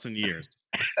 plus years.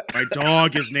 My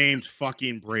dog is named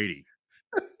fucking Brady.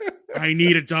 I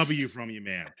need a W from you,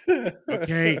 man.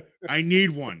 Okay, I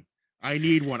need one. I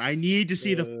need to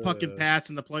see the fucking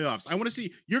Pats in the playoffs. I want to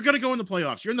see you're gonna go in the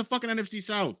playoffs. You're in the fucking NFC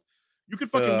South. You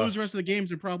could fucking lose the rest of the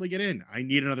games and probably get in. I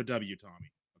need another W,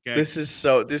 Tommy. Okay. This is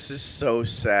so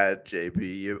sad,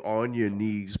 JB. You're on your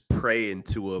knees praying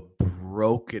to a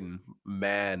broken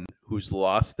man who's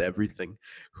lost everything,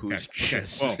 who's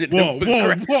just whoa,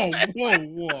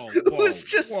 who's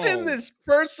just in this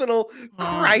personal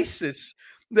crisis.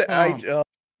 Oh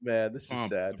man, this is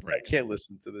sad. I can't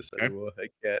listen to this anymore. I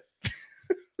can't.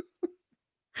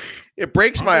 It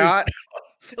breaks my heart.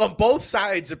 On both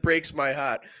sides, it breaks my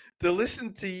heart to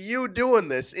listen to you doing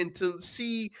this and to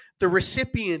see the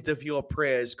recipient of your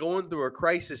prayers going through a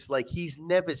crisis like he's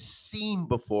never seen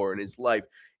before in his life.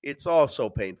 It's all so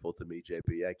painful to me,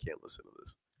 JP. I can't listen to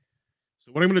this.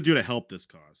 So what I'm going to do to help this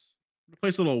cause, I'm going to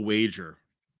place a little wager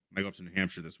when I go up to New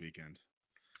Hampshire this weekend.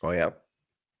 Oh, yeah.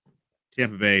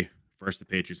 Tampa Bay versus the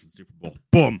Patriots in the Super Bowl.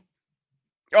 Boom.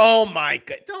 Oh, my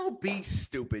God. Don't be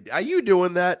stupid. Are you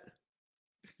doing that?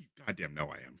 Goddamn, no,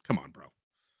 I am. Come on, bro.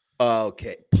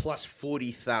 Okay, plus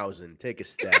 40,000. Take a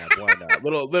stab. Why not?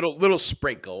 Little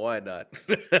sprinkle. Why not?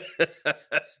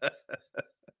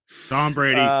 Tom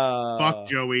Brady, fuck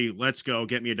Joey. Let's go.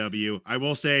 Get me a W. I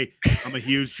will say I'm a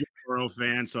huge Joe Burrow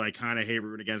fan, so I kind of hate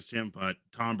rooting against him, but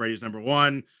Tom Brady's number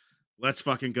 1. Let's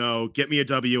fucking go. Get me a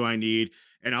W I need.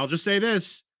 And I'll just say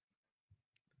this.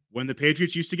 When the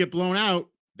Patriots used to get blown out,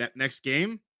 that next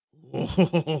game,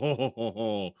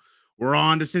 oh, we're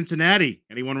on to Cincinnati.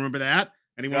 Anyone remember that?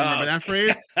 Anyone remember Oh, that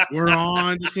phrase? We're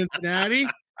on to Cincinnati.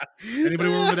 Anybody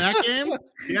remember that game?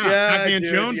 Yeah, yeah, Pac-Man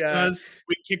dude. Jones Yeah, does.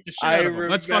 We kicked the shit I out of him.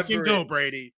 Let's fucking remember it. go,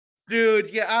 Brady.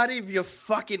 Dude, you're out of your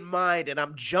fucking mind, and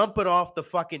I'm jumping off the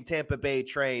fucking Tampa Bay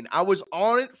train. I was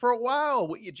on it for a while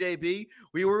with you, JB.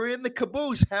 We were in the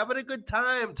caboose having a good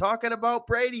time talking about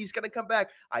Brady's going to come back.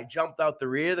 I jumped out the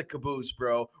rear of the caboose,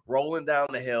 bro, rolling down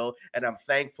the hill, and I'm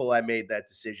thankful I made that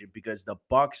decision because the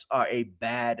Bucks are a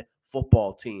bad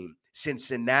football team.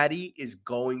 Cincinnati is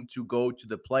going to go to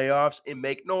the playoffs and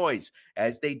make noise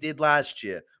as they did last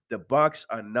year. The Bucks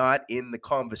are not in the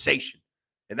conversation,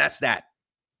 and that's that.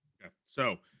 Okay.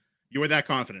 So you were that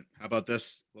confident. How about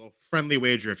this little friendly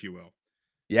wager, if you will?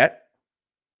 Yet.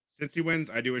 Since he wins,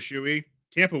 I do a shoey.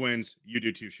 Tampa wins, you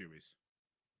do 2 shoeys.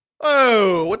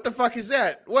 Oh, what the fuck is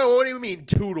that? What do you mean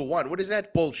 2-1? What is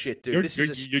that bullshit, dude? You're, This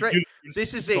you're, is a you straight. you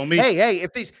This is a told me. hey.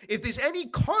 If there's any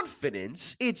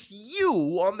confidence, it's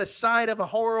you on the side of a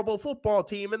horrible football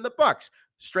team in the Bucks.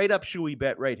 Straight up shoey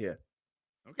bet right here.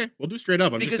 Okay, we'll do straight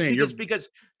up. I'm just saying Because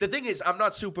the thing is, I'm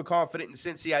not super confident in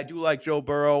Cincy. I do like Joe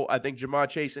Burrow. I think Jamar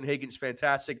Chase and Higgins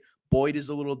fantastic. Boyd is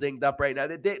a little dinged up right now.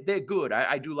 They're good.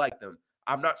 I do like them.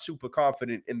 I'm not super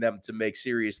confident in them to make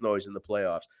serious noise in the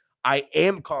playoffs. I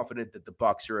am confident that the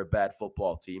Bucks are a bad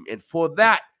football team, and for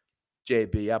that,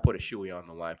 JB, I put a shoey on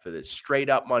the line for this straight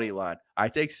up money line. I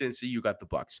take Cincy. You got the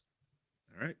Bucks.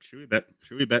 All right, shoey bet.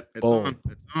 Shoey bet. It's Boom. on.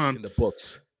 It's on. In the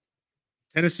books.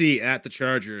 Tennessee at the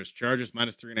Chargers. Chargers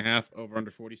minus 3.5 over under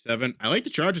 47. I like the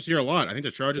Chargers here a lot. I think the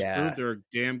Chargers proved they're a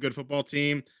damn good football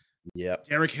team. Yep.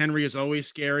 Derrick Henry is always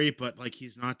scary, but like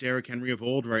he's not Derrick Henry of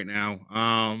old right now.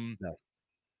 No.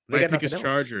 My pick is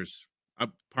Chargers. A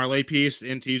parlay piece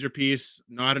and teaser piece.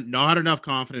 Not enough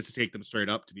confidence to take them straight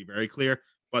up, to be very clear,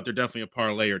 but they're definitely a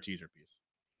parlay or teaser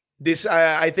piece.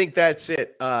 I think that's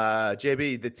it.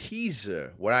 JB, the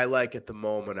teaser, what I like at the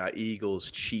moment are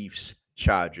Eagles, Chiefs,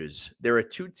 Chargers. There are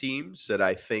two teams that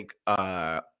I think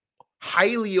are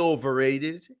highly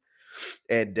overrated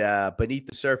and beneath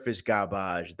the surface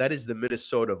garbage. That is the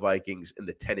Minnesota Vikings and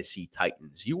the Tennessee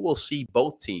Titans. You will see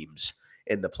both teams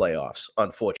in the playoffs,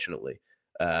 unfortunately.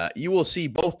 You will see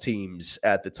both teams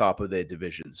at the top of their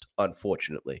divisions,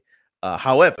 unfortunately.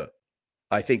 However,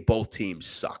 I think both teams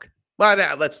suck.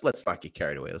 But let's not get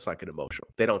carried away. Let's not get emotional.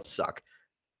 They don't suck.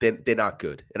 They're not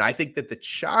good. And I think that the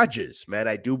Chargers, man,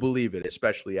 I do believe it,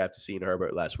 especially after seeing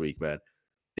Herbert last week, man.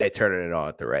 They're turning it on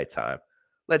at the right time.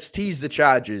 Let's tease the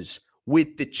Chargers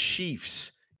with the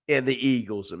Chiefs and the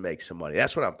Eagles and make some money.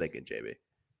 That's what I'm thinking, JB.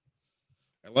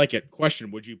 I like it. Question: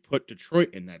 would you put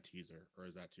Detroit in that teaser, or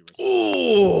is that too risky?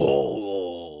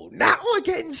 Oh, now we're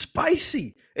getting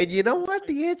spicy. And you know what?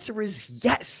 The answer is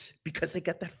yes, because they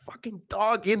got that fucking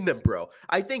dog in them, bro.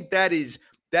 I think that is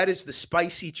the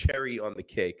spicy cherry on the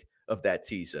cake of that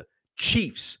teaser.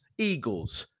 Chiefs,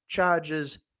 Eagles,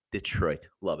 Chargers, Detroit.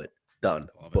 Love it. Done.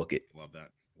 Book it. Love that.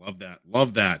 Love that.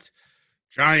 Love that.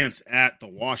 Giants at the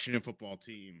Washington football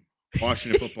team.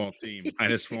 Washington football team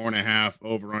minus 4.5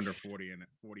 over under 40 and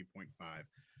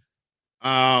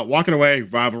 40.5. Walking away,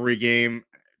 rivalry game.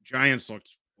 Giants looked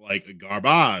like a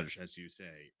garbage, as you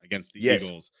say, against the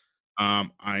Eagles.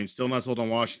 I'm still not sold on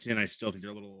Washington. I still think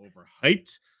they're a little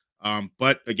overhyped.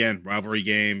 But again, rivalry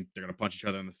game. They're gonna punch each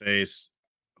other in the face.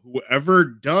 Whoever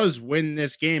does win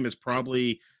this game is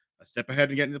probably a step ahead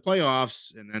in getting the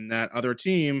playoffs, and then that other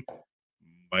team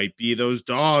might be those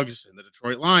dogs and the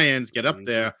Detroit Lions get up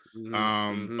there.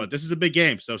 But this is a big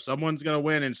game. So someone's going to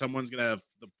win and the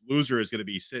loser is going to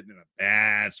be sitting in a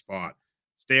bad spot.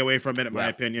 Stay away from it, in my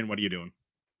opinion. What are you doing?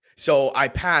 So I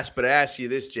passed, but I ask you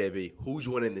this, JB. Who's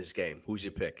winning this game? Who's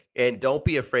your pick? And don't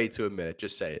be afraid to admit it.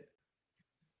 Just say it.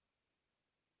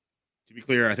 To be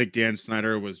clear, I think Dan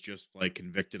Snyder was just like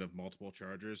convicted of multiple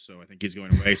charges. So I think he's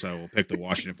going away. So I will pick the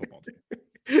Washington football team.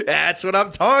 That's what I'm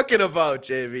talking about,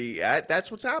 JV. That's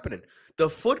what's happening. The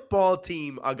football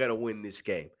team are going to win this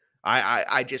game.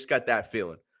 I just got that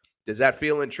feeling. Does that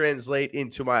feeling translate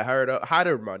into my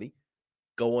harder money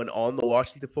going on the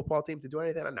Washington football team to do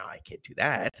anything? No, I can't do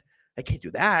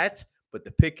that. But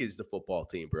the pick is the football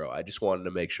team, bro. I just wanted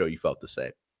to make sure you felt the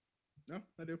same. No,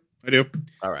 I do.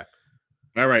 All right.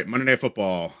 Monday Night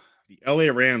Football. The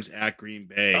LA Rams at Green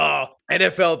Bay. Oh,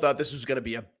 NFL thought this was going to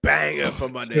be a banger for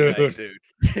Monday night, dude.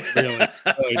 Really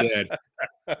did.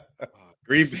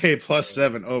 Green Bay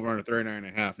 +7 over under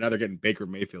 39.5. Now they're getting Baker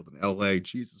Mayfield in LA.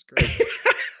 Jesus Christ.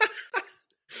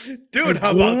 Dude,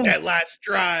 how about that last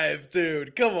drive,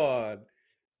 dude? Come on.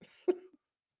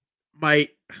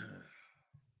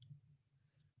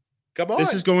 Come on.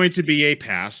 This is going to be a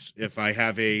pass if I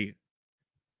have a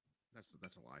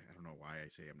that's a lie. I don't know why I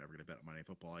say I'm never going to bet on Monday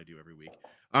football. I do every week.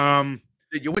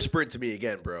 Dude, you're whispering to me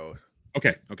again, bro.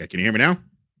 Okay. Can you hear me now?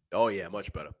 Oh yeah,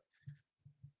 much better.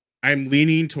 I'm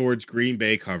leaning towards Green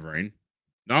Bay covering,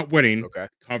 not winning, Okay.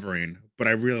 covering, but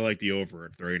I really like the over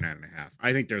at 39.5.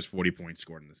 I think there's 40 points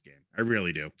scored in this game. I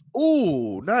really do.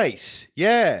 Ooh, nice.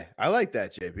 Yeah, I like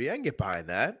that, JP. I can get behind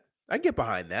that.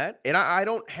 And I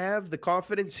don't have the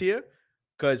confidence here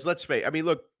because let's face. I mean,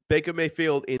 look, Baker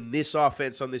Mayfield in this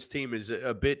offense on this team is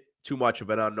a bit too much of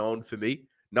an unknown for me.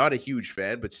 Not a huge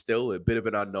fan, but still a bit of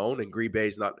an unknown. And Green Bay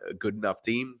is not a good enough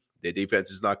team. Their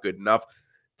defense is not good enough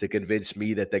to convince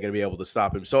me that they're going to be able to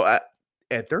stop him. So at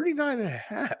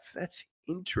 39.5, that's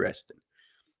interesting.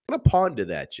 I'm going to ponder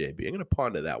that, JB. I'm going to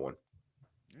ponder that one.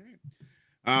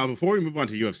 Before we move on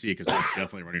to UFC, because we're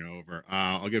definitely running over,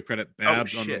 I'll give credit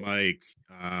Babs on the mic.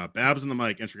 Babs on the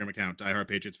mic Instagram account, diehard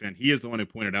Patriots fan. He is the one who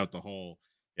pointed out the whole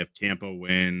if Tampa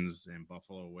wins and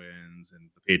Buffalo wins and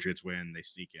the Patriots win, they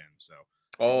sneak in. So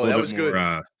that was good.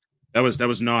 That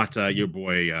was not your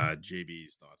boy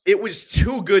JB's thoughts. It was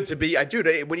too good to be.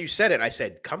 Dude, when you said it, I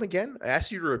said, "Come again." I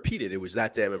asked you to repeat it. It was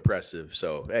that damn impressive.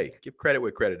 So hey, give credit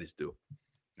where credit is due.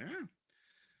 Yeah.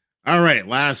 All right,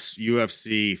 last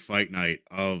UFC fight night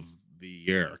of the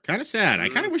year. Kind of sad. I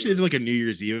kind of wish they did like a New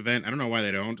Year's Eve event. I don't know why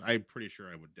they don't. I'm pretty sure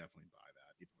I would definitely buy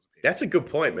that. That's a good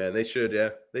point, man. They should. Yeah,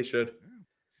 they should. Yeah.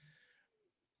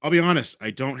 I'll be honest.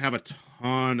 I don't have a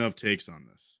ton of takes on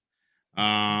this.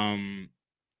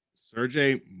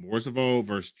 Sergey Morzevo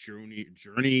versus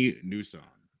Journey Newsom.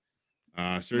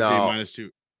 Sergey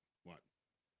 -2. What?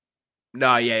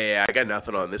 No, yeah. I got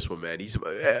nothing on this one, man.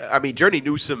 Journey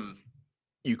Newsom.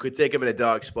 You could take him in a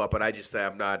dog spot, but I'm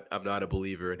not a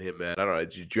believer in him, man. I don't know.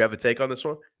 Did you have a take on this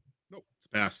one? Nope. It's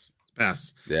a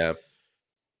pass. Yeah.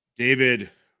 David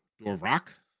Dvorak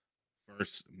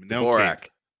versus Dvorak.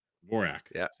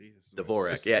 Yeah. See,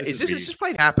 Dvorak. Is this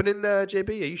fight happening,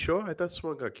 JB? Are you sure? I thought this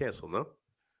one got canceled, no?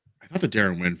 I thought the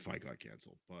Darren Wynn fight got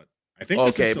canceled, but I think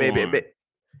this is still on.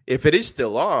 If it is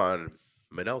still on,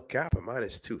 Manel Kappa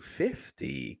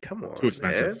 -250. Come on, Too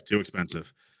expensive. Man. Too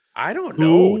expensive. I don't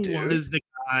know, dude. Who was the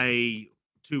guy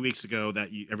 2 weeks ago that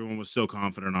everyone was so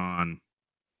confident on?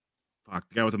 Fuck,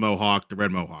 the guy with the mohawk, the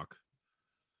red mohawk.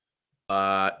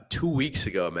 2 weeks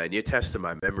ago, man. You're testing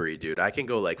my memory, dude. I can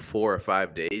go like 4 or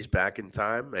 5 days back in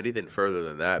time. Anything further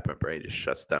than that, my brain just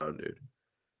shuts down, dude.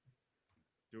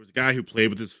 There was a guy who played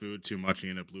with his food too much. He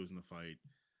ended up losing the fight.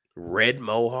 Red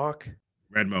mohawk?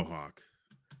 Red mohawk.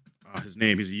 His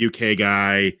name, he's a UK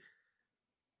guy.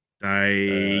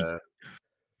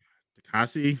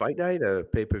 Kasi? Fight night,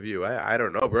 pay-per-view. I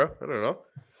don't know, bro. I don't know.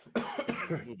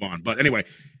 We'll move on. But anyway,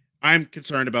 I'm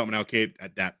concerned about Manel Kape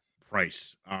at that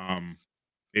price.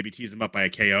 Maybe tease him up by a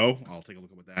KO. I'll take a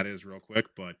look at what that is real quick.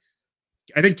 But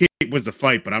I think Kape wins the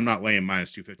fight, but I'm not laying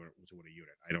 -250 to win a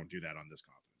unit. I don't do that on this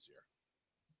confidence here.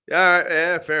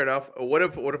 Yeah, fair enough. What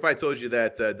if I told you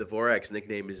that Dvorak's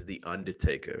nickname is the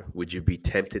Undertaker? Would you be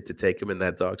tempted to take him in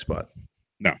that dog spot?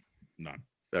 No, none.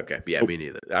 Okay, yeah, me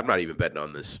neither. I'm not even betting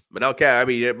on this. Manel Kape,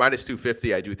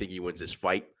 -250, I do think he wins this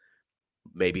fight.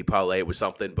 Maybe parlay it with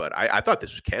something, but I thought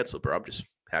this was canceled, bro. I'm just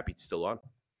happy it's still on.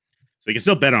 So you can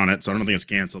still bet on it, so I don't think it's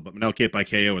canceled. But Manel Kape by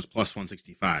KO is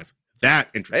 +165.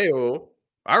 That interesting. Hey-o.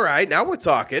 All right, now we're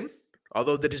talking.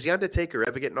 Although, does the Undertaker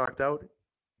ever get knocked out?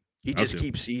 He just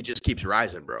keeps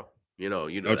rising, bro. You know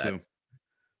that.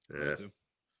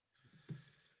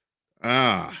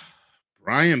 Yeah.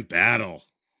 Brian Battle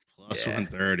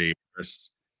 +130 versus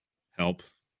Help.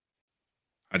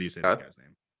 How do you say this guy's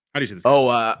name? How do you say this?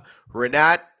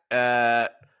 Renat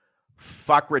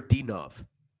Fakhretdinov.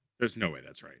 There's no way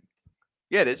that's right.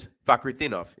 Yeah, it is.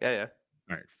 Fakhretdinov. Yeah.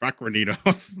 All right, Fakhretdinov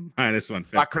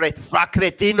 -150.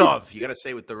 Fakhretdinov. You gotta say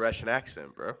it with the Russian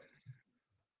accent, bro.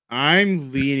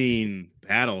 I'm leaning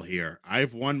Battle here.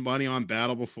 I've won money on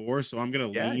Battle before, so I'm gonna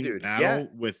lean Battle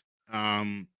with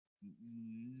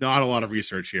not a lot of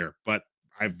research here, but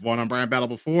I've won on Brian Battle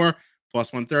before.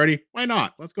 +130. Why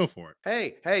not? Let's go for it.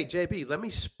 Hey, JB, let me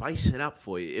spice it up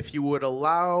for you. If you would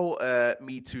allow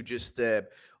me to just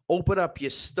open up your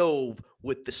stove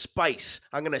with the spice,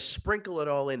 I'm going to sprinkle it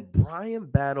all in. Brian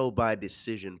Battle by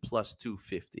decision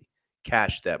 +250.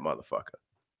 Cash that motherfucker.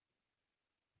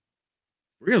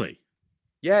 Really?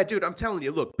 Yeah, dude, I'm telling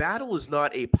you, look, Battle is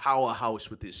not a powerhouse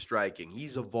with his striking.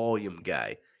 He's a volume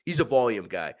guy. His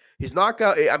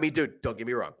knockout, dude, don't get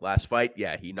me wrong. Last fight,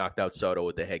 yeah, he knocked out Soto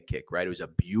with the head kick, right? It was a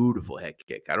beautiful head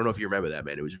kick. I don't know if you remember that,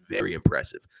 man. It was very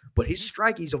impressive. But his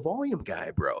strike, he's a volume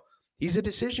guy, bro. He's a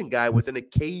decision guy with an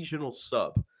occasional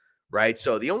sub, right?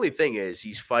 So the only thing is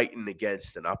he's fighting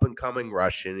against an up-and-coming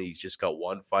Russian. He's just got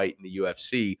one fight in the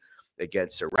UFC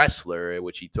against a wrestler,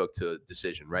 which he took to a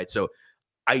decision, right? So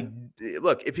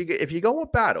Look, if you go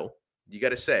with battle, you got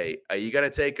to say, are you going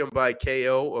to take him by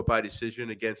KO or by decision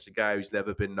against a guy who's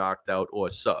never been knocked out or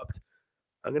subbed?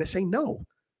 I'm going to say no.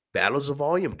 Battle's a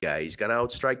volume guy. He's going to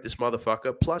outstrike this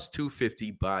motherfucker plus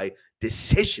 250 by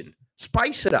decision.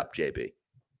 Spice it up, JB.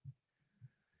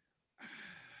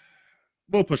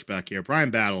 We'll push back here. Brian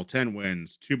Battle, 10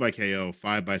 wins, 2 by KO,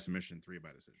 5 by submission, 3 by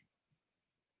decision.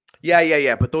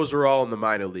 Yeah. But those are all in the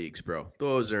minor leagues, bro.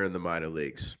 Those are in the minor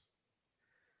leagues.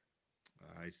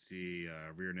 I see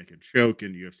rear naked choke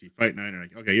in UFC Fight Night.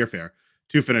 And okay, you're fair.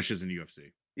 2 finishes in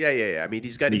UFC. Yeah. I mean,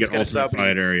 he's got Ultimate a sub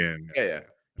Fighter. Yeah.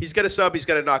 He's got a sub. He's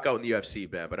got a knockout in the UFC,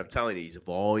 man. But I'm telling you, he's a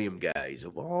volume guy. He's a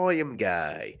volume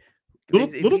guy.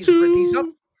 Little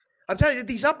too. I'm telling you,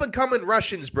 these up and coming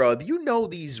Russians, bro. You know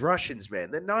these Russians,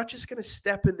 man. They're not just gonna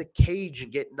step in the cage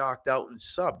and get knocked out and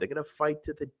sub. They're gonna fight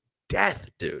to the death,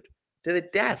 dude. To the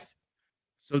death.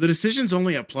 So the decision's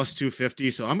only at plus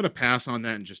 250. So I'm gonna pass on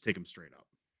that and just take him straight up.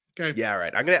 Okay. Yeah,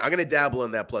 right. I'm gonna dabble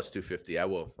in that plus 250. I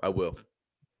will. Okay.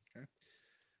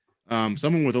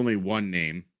 Someone with only one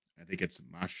name. I think it's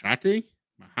Mahashati.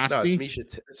 No,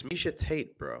 it's Misha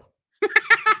Tate, bro.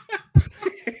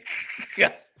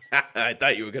 I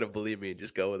thought you were gonna believe me and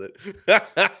just go with it.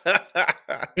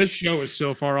 This show is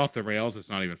so far off the rails; it's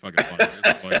not even fucking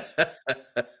funny.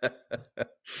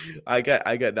 I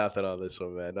got nothing on this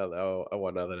one, man. I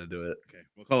want nothing to do with it. Okay,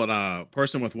 we'll call it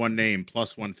person with one name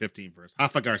plus 115 versus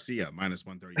Rafa Garcia minus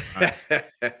 135.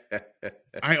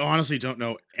 I honestly don't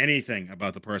know anything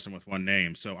about the person with one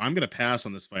name, so I'm gonna pass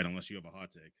on this fight unless you have a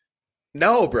hot take.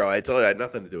 No, bro. I told you I had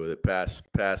nothing to do with it. Pass.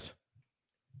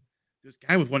 This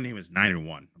guy with one name is 9-1.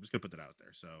 I'm just gonna put that out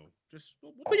there. So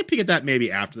we'll take a peek at that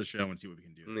maybe after the show and see what we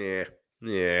can do.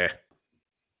 Yeah.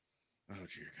 Oh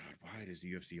dear God, why does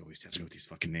the UFC always test me with these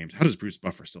fucking names? How does Bruce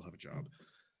Buffer still have a job?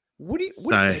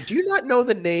 Do you not know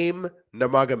the name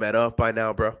Nurmagomedov by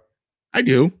now, bro? I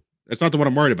do. That's not the one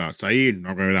I'm worried about. Saeed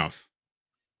Nurmagomedov.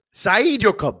 Saeed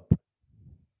Yokub.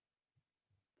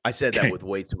 I said that with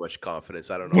way too much confidence.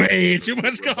 I don't know. Way too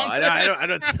much confidence. I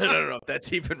don't know if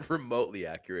that's even remotely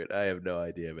accurate. I have no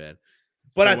idea, man.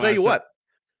 But I'll tell you what.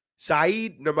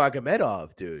 Saeed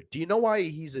Nurmagomedov, dude. Do you know why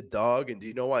he's a dog? And do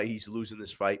you know why he's losing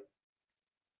this fight?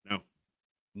 No.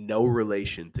 No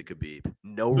relation to Khabib.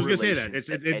 No relation. I was gonna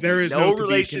say that. There is no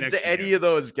relation to any of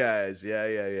those guys. Yeah.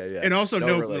 And also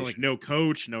no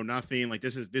coach, no nothing. Like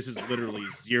this is literally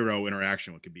zero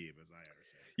interaction with Khabib, as I understand.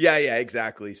 Yeah,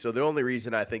 exactly. So the only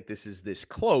reason I think this is this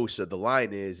close, or the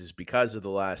line is because of the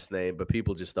last name, but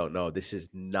people just don't know. This is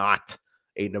not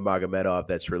a Nurmagomedov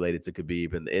that's related to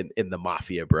Khabib in the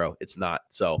mafia, bro. It's not.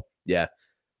 So yeah.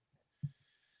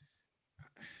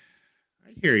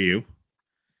 I hear you.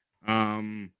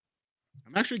 I'm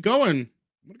actually going.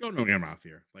 I'm gonna go Nurmagomedov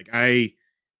here.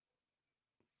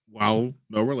 No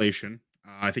relation.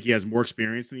 I think he has more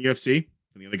experience in the UFC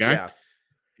than the other guy.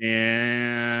 Yeah.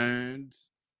 And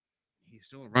he's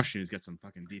still a Russian who's got some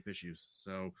fucking deep issues.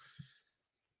 So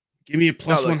give me a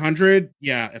plus 100.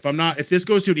 Yeah, if this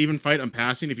goes to an even fight, I'm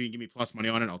passing. If you can give me plus money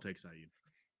on it, I'll take Saeed.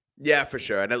 Yeah, for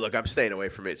sure. And look, I'm staying away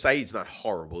from it. Saeed's not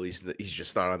horrible. He's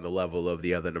just not on the level of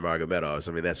the other Nurmagomedovs.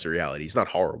 I mean, that's the reality. He's not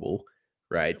horrible,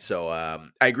 right? Yep. So I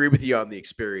agree with you on the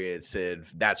experience, and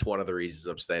that's one of the reasons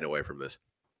I'm staying away from this.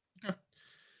 Okay.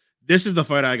 This is the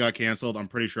fight I got canceled. I'm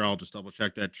pretty sure I'll just double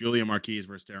check that. Julia Marquez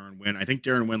versus Darren Wynn. I think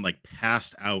Darren Wynn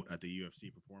passed out at the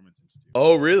UFC Performance Institute.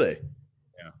 Oh, really?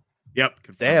 Yeah. Yep.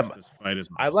 Damn. This fight is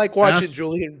I like watching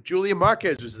Julian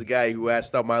Marquez was the guy who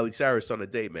asked out Miley Cyrus on a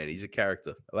date, man. He's a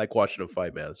character. I like watching him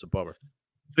fight, man. It's a bummer.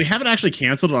 So they haven't actually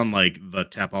canceled on the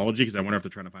Tapology because I wonder if they're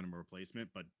trying to find him a replacement,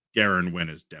 but Darren Wynn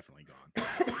is definitely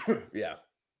gone. Yeah.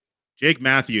 Jake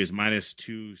Matthews minus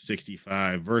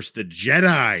 265 versus the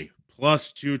Jedi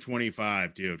plus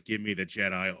 225. Dude, give me the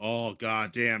Jedi all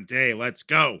goddamn day. Let's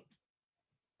go.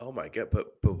 Oh my God. But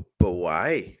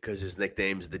why? Because his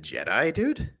nickname's the Jedi,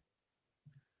 dude?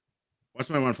 What's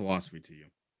my one philosophy to you?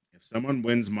 If someone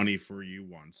wins money for you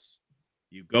once,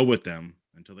 you go with them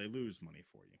until they lose money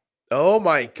for you. Oh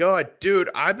my God, dude.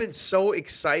 I've been so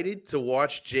excited to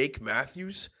watch Jake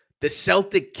Matthews, the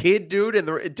Celtic kid, dude.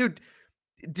 Dude,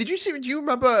 do you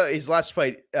remember his last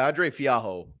fight, Andre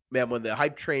Fialho? Man, when the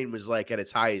hype train was at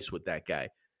its highest with that guy.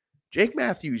 Jake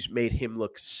Matthews made him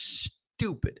look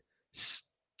stupid.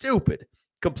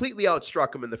 Completely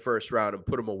outstruck him in the first round and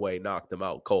put him away, knocked him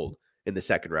out cold in the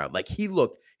second round.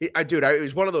 It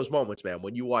was one of those moments, man,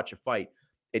 when you watch a fight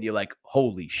and you're like,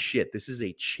 holy shit, this is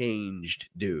a changed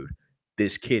dude.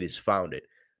 This kid has found it.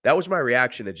 That was my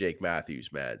reaction to Jake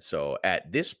Matthews, man. So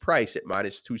at this price at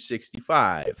minus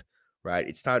 265, right,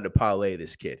 it's time to parlay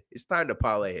this kid. It's time to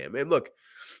parlay him. And look,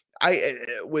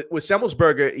 With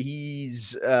Semmelsberger,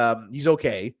 he's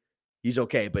okay. He's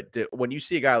okay. But when you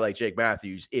see a guy like Jake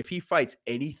Matthews, if he fights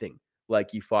anything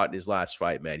like he fought in his last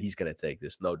fight, man, he's going to take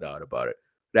this. No doubt about it.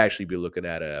 Would actually be looking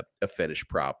at a finished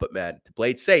prop. But, man, to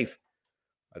play it safe,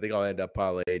 I think I'll end up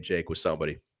parlaying Jake with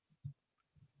somebody.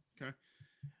 Okay.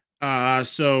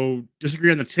 So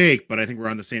disagree on the take, but I think we're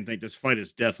on the same thing. This fight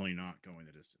is definitely not going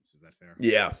the distance. Is that fair?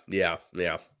 Yeah.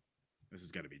 This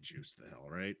has got to be juiced to the hell,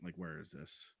 right? Like, where is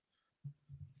this?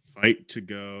 Fight to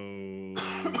go.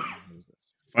 What is this?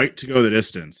 Fight to go the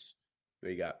distance.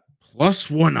 What you got? Plus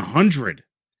 100.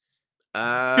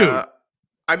 Dude.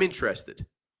 I'm interested.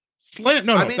 Slam.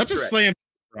 No, that's a slam,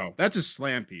 bro. That's a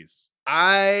slam piece.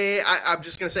 I'm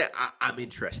just gonna say I'm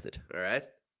interested. All right.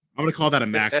 I'm gonna call that a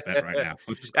max bet right now.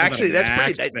 Actually,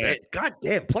 that's pretty. God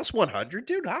damn, plus 100,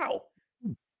 dude. How?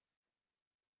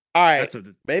 All right.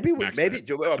 Maybe.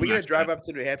 Are we gonna drive up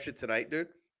to New Hampshire tonight, dude?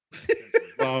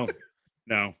 Well,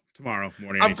 no. Tomorrow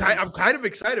morning. I'm kind of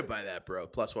excited by that, bro.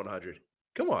 Plus 100.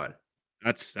 Come on.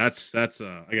 That's. I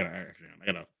gotta.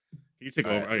 Can you take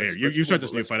over? Okay, you start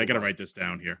this new fight. I gotta write this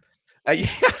down here. Yeah.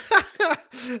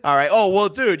 All right. Oh well,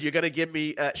 dude, you're gonna give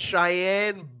me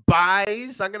Cheyenne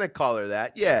Buys. I'm gonna call her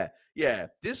that. Yeah.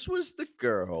 This was the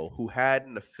girl who had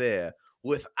an affair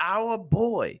with our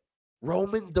boy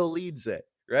Roman Dolidze.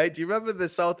 Right? Do you remember the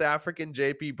South African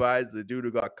JP Buys, the dude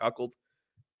who got cuckolded?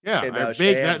 Yeah, that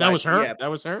was her. Yeah. That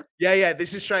was her. Yeah.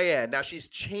 This is Cheyenne. Now she's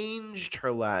changed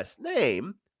her last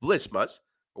name, Vlismas.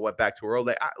 Went back to her old.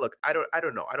 Look, I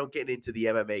don't know. I don't get into the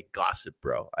MMA gossip,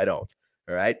 bro. I don't.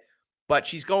 All right. But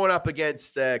she's going up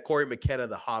against Corey McKenna,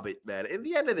 the Hobbit, man. At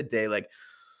the end of the day, like,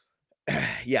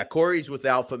 yeah, Corey's with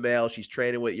Alpha Male. She's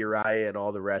training with Uriah and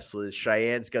all the wrestlers.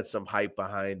 Cheyenne's got some hype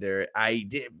behind her.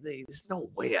 There's no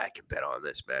way I can bet on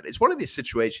this, man. It's one of these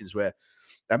situations where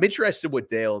I'm interested what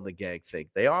Dale and the gang think.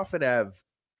 They often have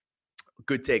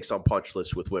good takes on punch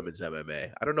lists with women's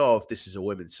MMA. I don't know if this is a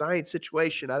women's science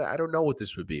situation. I don't know what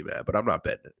this would be, man, but I'm not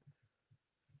betting it.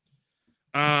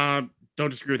 Don't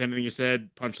disagree with anything you said.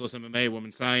 Punchless MMA,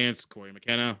 women's science, Corey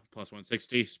McKenna, plus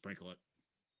 160. Sprinkle it.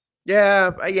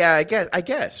 Yeah, I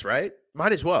guess, right?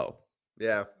 Might as well.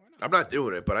 Yeah. I'm not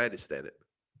doing it, but I understand it.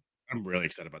 I'm really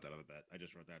excited about that other bet. I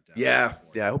just wrote that down. Yeah,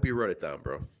 I hope you wrote it down,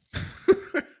 bro.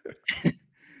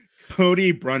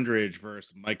 Cody Brundridge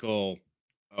versus Michael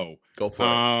O. Go for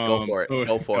it.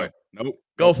 Go for it. Nope.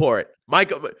 Go for it.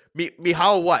 Michael,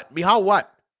 Mihal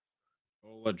what?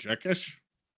 Ola Jekish?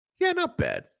 Yeah, not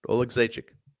bad. Oleg Zajic.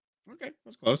 Okay,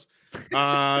 that's close.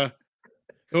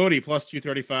 Cody plus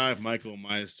 235, Michael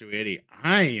minus 280.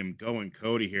 I am going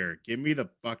Cody here. Give me the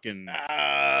fucking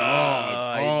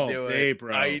dog all day,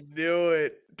 bro. I knew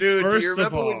it. Dude, First do you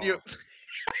remember of all, when you...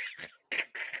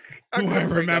 do I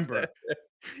remember?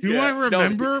 Do I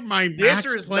remember my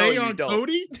max play on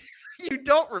Cody? You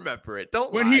don't remember it.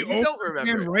 Don't when lie. He you don't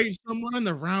remember it. Right, someone in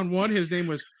the round one, his name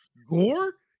was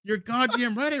Gore? You're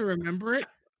goddamn right I remember it.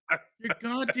 You're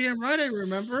goddamn right I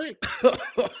remember it.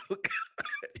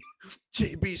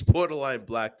 JB's borderline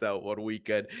blacked out one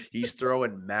weekend. He's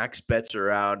throwing max bets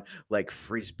around like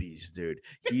frisbees, dude.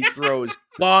 He throws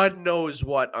God knows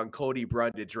what on Cody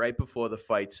Brundage right before the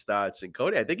fight starts. And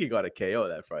Cody, I think he got a KO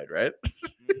that fight, right?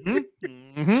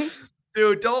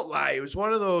 Dude, don't lie. It was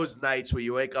one of those nights where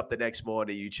you wake up the next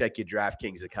morning, you check your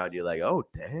DraftKings account, you're like, oh,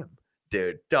 damn.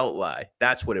 Dude, don't lie.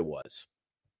 That's what it was.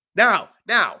 Now,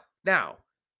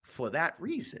 for that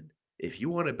reason, if you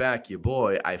want to back your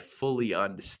boy, I fully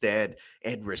understand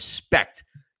and respect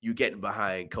you getting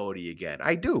behind Cody again.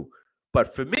 I do.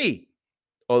 But for me,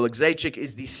 Oleg Zajic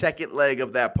is the second leg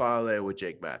of that parlay with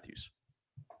Jake Matthews.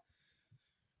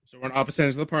 So we're on opposite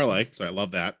ends of the parlay. So I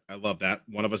love that.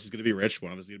 One of us is going to be rich.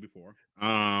 One of us is going to be poor.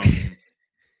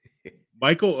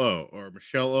 Michael O. or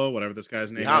Michelle O., whatever this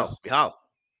guy's name is. Mihal.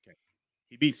 Okay.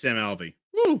 He beat Sam Alvey.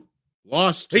 Woo!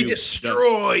 Lost. He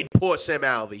destroyed poor Sam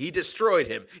Alvey. He destroyed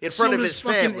him in front of his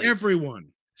family. Everyone.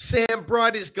 Sam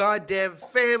brought his goddamn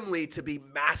family to be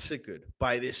massacred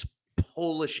by this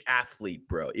Polish athlete,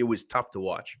 bro. It was tough to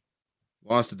watch.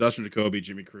 Lost to Dustin Jacoby,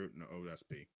 Jimmy Crute, and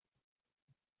OSB.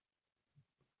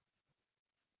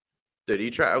 Dude, you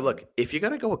try. Look, if you're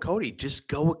gonna go with Cody, just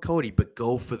go with Cody, but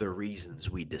go for the reasons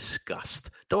we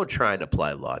discussed. Don't try and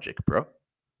apply logic, bro.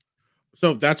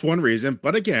 So that's one reason.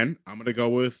 But again, I'm gonna go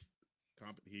with.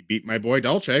 He beat my boy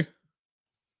Dolce.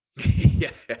 yeah,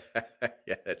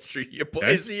 that's true. Your boy,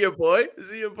 okay. Is he your boy?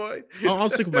 I'll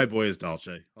stick with my boy as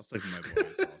Dolce.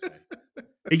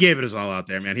 He gave it his all out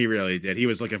there, man. He really did. He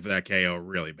was looking for that KO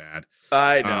really bad.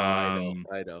 I know.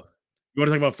 You want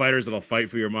to talk about fighters that'll fight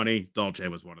for your money? Dolce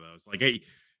was one of those. Like, hey,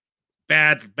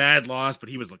 bad loss, but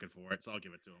he was looking for it, so I'll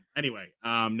give it to him. Anyway,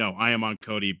 no, I am on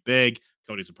Cody big.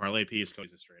 Cody's a parlay piece.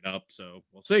 Cody's a straight up, so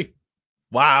we'll see.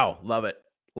 Wow. Love it.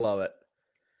 Love it.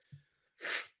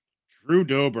 Drew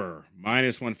Dober,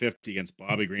 -150 against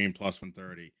Bobby Green,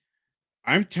 +130.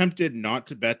 I'm tempted not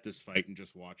to bet this fight and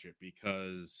just watch it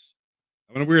because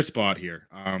I'm in a weird spot here.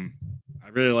 I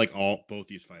really like both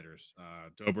these fighters.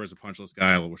 Dober is a punchless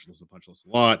guy. I wish he was a punchless a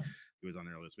lot. He was on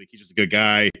there this week. He's just a good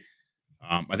guy.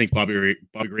 I think Bobby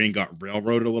Green got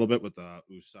railroaded a little bit with the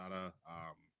USADA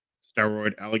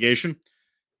steroid allegation.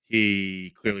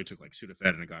 He clearly took like Sudafed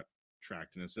and it got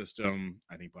tracked in his system.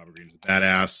 I think Bobby Green is a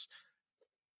badass.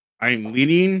 I'm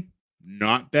leaning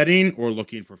not betting or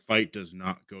looking for fight does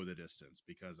not go the distance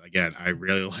because again, I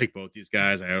really like both these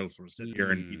guys. I also want to sit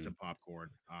here and eat some popcorn.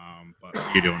 But what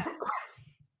are you doing?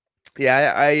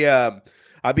 Yeah,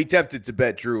 I'd be tempted to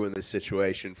bet Drew in this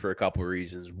situation for a couple of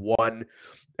reasons. One,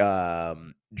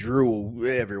 Drew,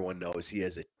 everyone knows he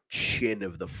has a chin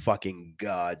of the fucking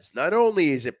gods. Not only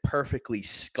is it perfectly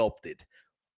sculpted,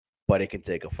 but it can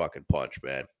take a fucking punch,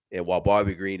 man. And while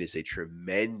Bobby Green is a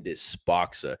tremendous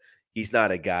boxer, he's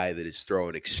not a guy that is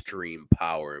throwing extreme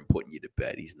power and putting you to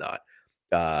bed. He's not.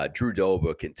 Drew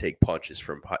Dober can take punches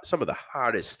from some of the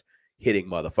hardest hitting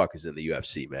motherfuckers in the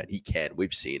UFC, man. He can.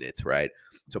 We've seen it, right?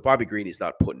 So Bobby Green is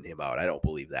not putting him out. I don't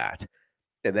believe that.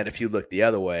 And then if you look the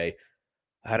other way,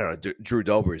 I don't know. Drew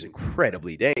Dober is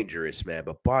incredibly dangerous, man.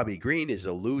 But Bobby Green is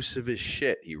elusive as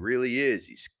shit. He really is.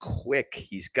 He's quick.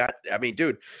 He's got, I mean,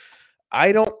 dude,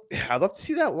 I'd love to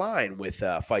see that line with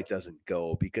fight doesn't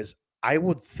go because I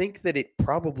would think that it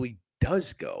probably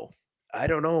does go. I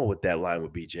don't know what that line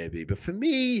would be, JB. But for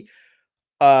me,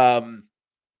 Bobby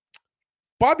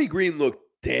Green looked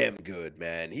damn good,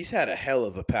 man. He's had a hell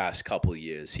of a past couple of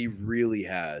years. He really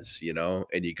has,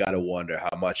 and you got to wonder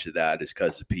how much of that is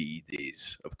because of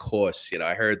PEDs. Of course,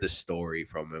 I heard the story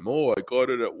from him. Oh, I got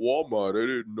it at Walmart. I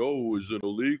didn't know it was an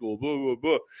illegal, blah, blah,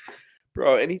 blah.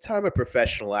 Bro, anytime a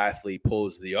professional athlete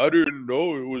pulls I didn't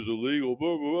know it was illegal,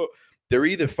 blah, blah, blah, they're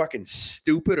either fucking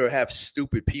stupid or have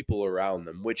stupid people around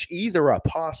them, which either are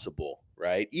possible,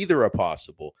 right? Either are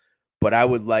possible. But I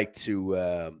would like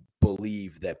to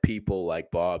believe that people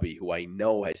like Bobby, who I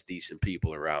know has decent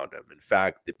people around him, in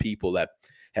fact, the people that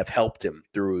have helped him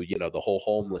through, the whole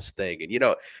homeless thing.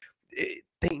 And,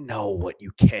 they know what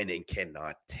you can and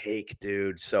cannot take,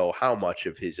 dude. So how much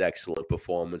of his excellent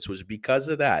performance was because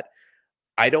of that?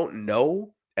 I don't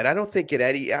know. And I don't think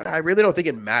I really don't think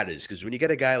it matters because when you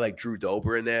get a guy like Drew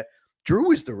Dober in there,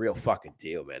 Drew is the real fucking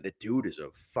deal, man. The dude is a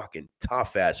fucking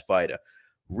tough ass fighter.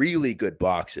 Really good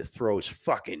boxer, throws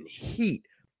fucking heat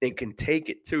and can take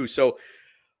it too. So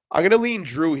I'm going to lean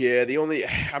Drew here.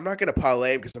 I'm not going to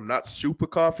parlay him because I'm not super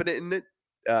confident in it.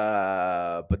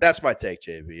 But that's my take,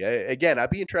 JB. Again, I'd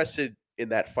be interested in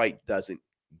that fight doesn't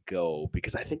go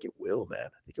because I think it will, man.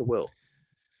 I think it will.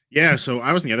 Yeah, so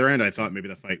I was on the other end. I thought maybe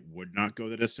the fight would not go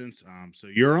the distance. So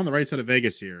you're on the right side of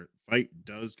Vegas here. Fight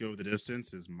does go the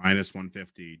distance is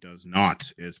 -150. Does not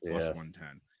is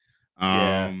 +110.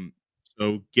 Yeah.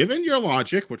 So given your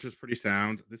logic, which was pretty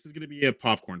sound, this is going to be a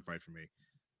popcorn fight for me.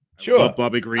 I Sure. love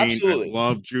Bobby Green. Absolutely. I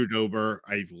love Drew Dober.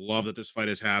 I love that this fight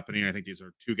is happening. I think these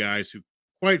are two guys who,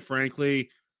 quite frankly,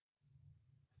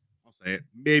 I'll say it,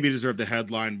 maybe deserve the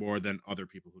headline more than other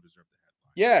people who deserve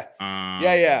the Yeah.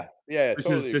 headline. This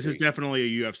Totally is agree. definitely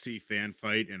a UFC fan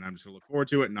fight, and I'm just gonna look forward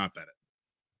to it and not bet it.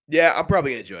 Yeah, I'm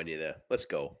probably gonna join you there. Let's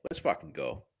go. Let's fucking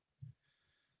go.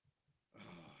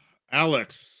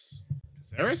 Alex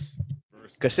Caceres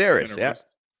versus Caceres, yeah.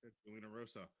 Juliana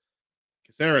Rosa.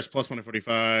 Caceres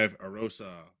 +145,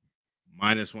 Arosa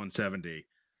 -170.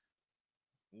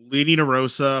 Leading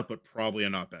Arosa, but probably a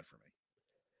not bet for me.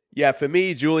 Yeah, for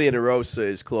me, Julian Erosa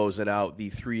is closing out the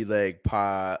three-leg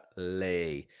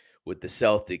parlay with the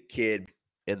Celtic kid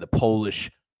and the Polish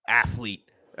athlete.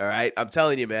 All right, I'm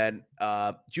telling you, man.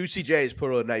 Juicy J has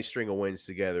put a nice string of wins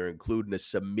together, including a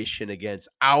submission against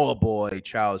our boy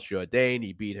Charles Jourdain.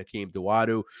 He beat Hakeem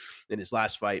Dawodu in his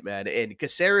last fight, man. And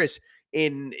Caceres,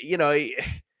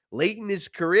 late in his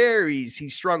career,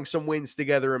 he's strung some wins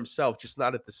together himself, just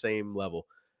not at the same level.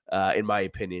 In my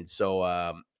opinion. So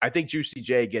I think Juicy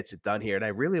J gets it done here. And I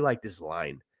really like this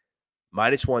line.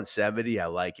 -170. I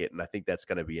like it. And I think that's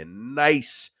going to be a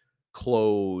nice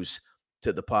close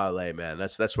to the parlay, man.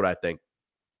 That's what I think.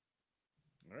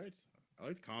 All right. I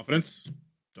like the confidence.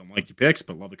 Don't like your picks,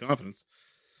 but love the confidence.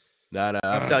 No,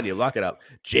 I'm telling you, lock it up.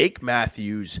 Jake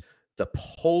Matthews, the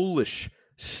Polish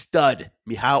stud,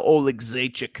 Michał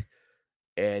Oleksiejczyk,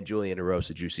 and Julian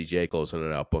Erosa, Juicy J closing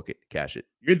it out. Book it. Cash it.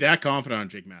 You're that confident on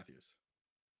Jake Matthews.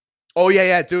 Oh,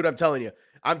 yeah, dude. I'm telling you.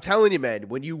 I'm telling you, man,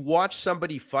 when you watch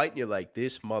somebody fight and you're like,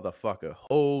 this motherfucker,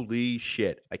 holy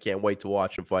shit. I can't wait to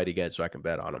watch him fight again so I can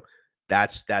bet on him.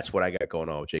 That's what I got going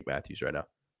on with Jake Matthews right now.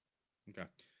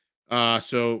 Okay.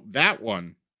 So that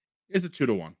one is a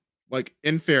 2-1. Like,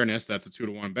 in fairness, that's a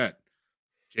 2-1 bet.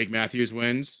 Jake Matthews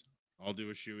wins. I'll do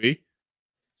a shoey.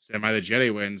 Semi the Jetty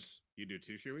wins. You do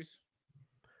 2 shoeys.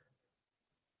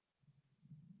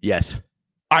 Yes.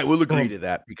 I will agree to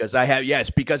that because I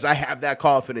have that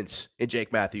confidence in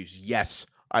Jake Matthews. Yes,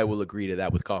 I will agree to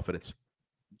that with confidence.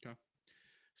 Okay.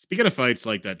 Speaking of fights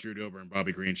like that, Drew Dober and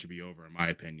Bobby Green should be over, in my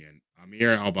opinion.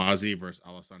 Amir Albazi versus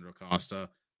Alessandro Costa.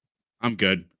 I'm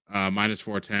good. Minus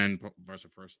 410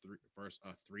 versus first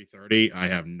 330. I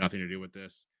have nothing to do with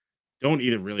this. Don't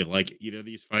either really like either of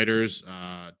these fighters.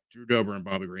 Drew Dober and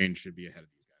Bobby Green should be ahead of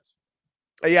these guys.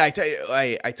 Yeah, I tell you,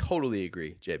 I totally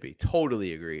agree, JB.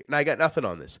 Totally agree. And I got nothing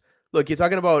on this. Look, you're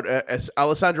talking about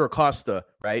Alessandro Costa,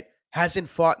 right? Hasn't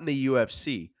fought in the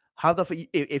UFC. How the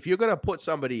if you're gonna put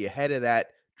somebody ahead of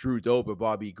that Drew Dober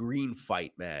Bobby Green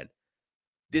fight, man,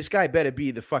 this guy better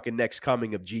be the fucking next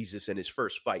coming of Jesus in his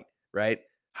first fight, right?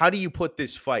 How do you put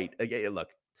this fight? Look,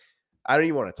 I don't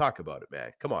even want to talk about it,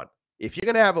 man. Come on. If you're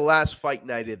gonna have a last fight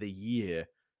night of the year,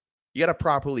 you got to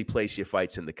properly place your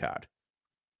fights in the card.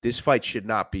 This fight should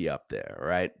not be up there, all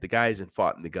right? The guy hasn't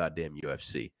fought in the goddamn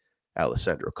UFC.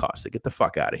 Alessandro Costa, get the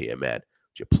fuck out of here, man.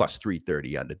 You're plus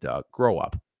 330 underdog. Grow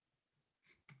up.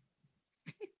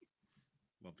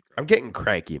 I'm getting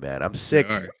cranky, man. I'm sick.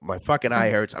 My fucking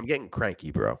eye hurts. I'm getting cranky,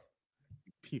 bro.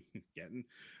 Getting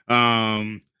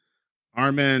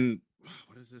Armin,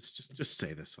 what is this? Just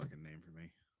say this fucking name for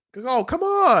me. Oh, come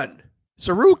on.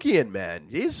 Sarukian, man.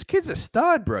 This kid's a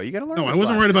stud, bro. You got to learn. No, I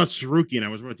wasn't worried about Sarukian. I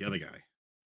was worried about the other guy.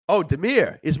 Oh,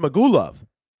 Demir Ismagulov.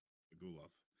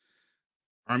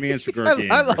 Armin Sarukian.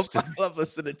 I love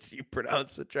listening to you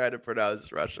try to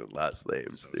pronounce Russian last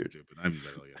names, so dude. Stupid. I'm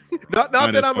literally not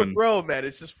that I'm a bro, man.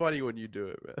 It's just funny when you do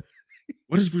it, man.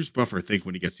 What does Bruce Buffer think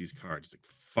when he gets these cards? He's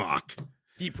like, fuck.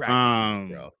 He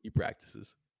practices, bro. He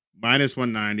practices. Minus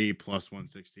 190, plus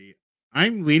 160.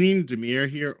 I'm leaning Demir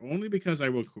here only because I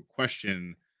will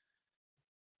question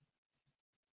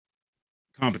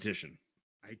competition.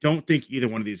 I don't think either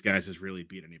one of these guys has really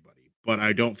beat anybody, but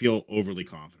I don't feel overly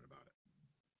confident about it.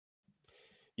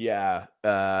 Yeah,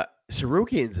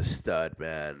 Sarukian's a stud,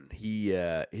 man. He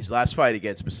his last fight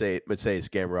against Mateusz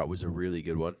Gamrot was a really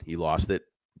good one. He lost it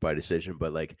by decision,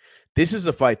 but like this is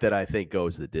a fight that I think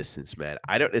goes the distance, man.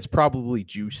 It's probably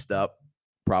juiced up,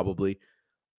 probably.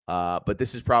 But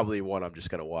this is probably one I'm just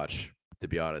gonna watch, to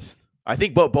be honest. I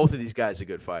think both of these guys are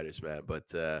good fighters, man.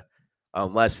 But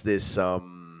unless there's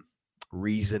some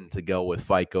reason to go with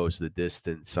fight goes the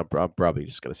distance, I'm probably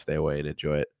just gonna stay away and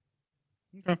enjoy it.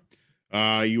 Okay.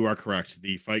 You are correct.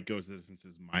 The fight goes the distance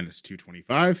is minus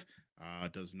 225.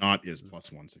 Does not is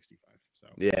plus 165. So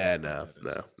yeah, no,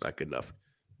 not good enough.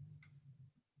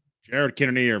 Jared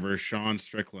Cannonier versus Sean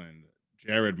Strickland.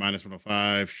 Jared minus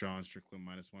 105. Sean Strickland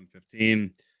minus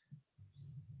 115.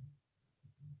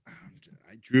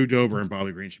 Drew Dober and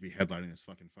Bobby Green should be headlining this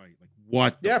fucking fight. Like,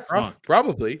 what the fuck?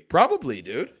 Probably,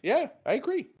 dude. Yeah, I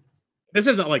agree. This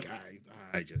isn't like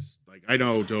I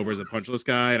know Dober's a punchless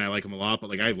guy and I like him a lot, but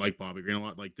like I like Bobby Green a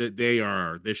lot. Like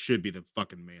this should be the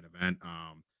fucking main event.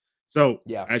 So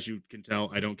yeah, as you can tell,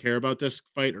 I don't care about this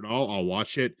fight at all. I'll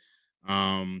watch it.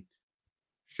 Sean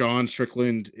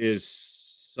Strickland is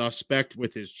suspect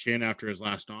with his chin after his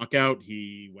last knockout.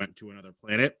 He went to another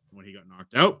planet when he got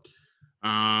knocked out.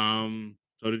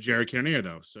 So did Jared Cannonier,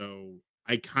 though. So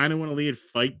I kind of want to lead.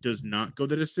 Fight does not go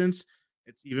the distance.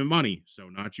 It's even money, so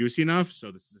not juicy enough. So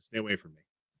this is a stay away from me.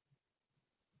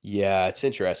 Yeah, it's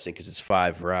interesting because it's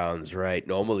 5 rounds, right?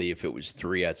 Normally, if it was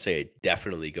 3, I'd say it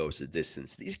definitely goes the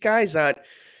distance. These guys aren't,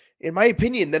 in my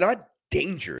opinion, they're not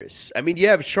dangerous. I mean, you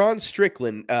have Sean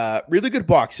Strickland, really good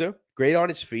boxer, great on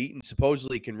his feet, and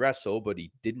supposedly can wrestle, but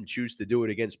he didn't choose to do it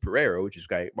against Pereira, which is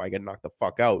why I got knocked the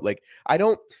fuck out. Like, I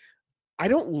don't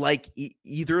like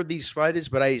either of these fighters,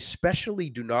 but I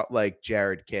especially do not like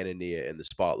Jared Cannonier in the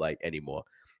spotlight anymore.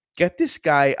 Get this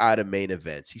guy out of main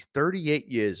events. He's 38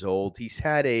 years old. He's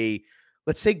had a,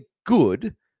 let's say,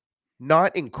 good,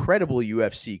 not incredible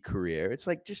UFC career. It's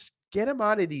like, just get him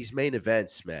out of these main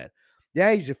events, man.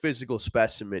 Yeah, he's a physical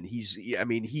specimen.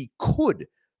 He could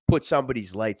put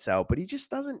somebody's lights out, but he just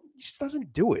doesn't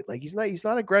do it. Like, he's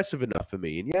not aggressive enough for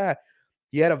me. And yeah,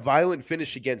 he had a violent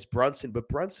finish against Brunson, but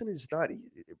Brunson is not.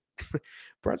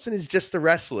 Brunson is just a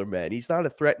wrestler, man. He's not a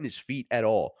threat in his feet at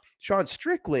all. Sean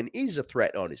Strickland is a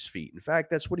threat on his feet. In fact,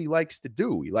 that's what he likes to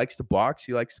do. He likes to box.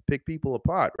 He likes to pick people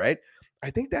apart, right? I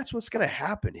think that's what's going to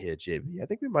happen here, JB. I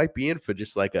think we might be in for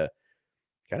just like a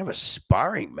kind of a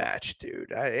sparring match,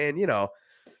 dude.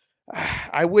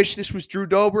 I wish this was Drew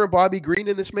Dober and Bobby Green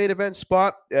in this main event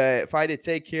spot. If I had to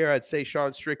take here, I'd say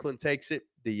Sean Strickland takes it.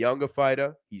 The younger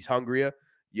fighter, he's hungrier.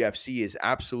 UFC is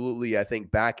absolutely, I think,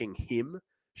 backing him,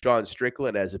 Sean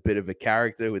Strickland, as a bit of a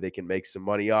character who they can make some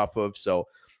money off of. So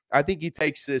I think he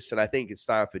takes this, and I think it's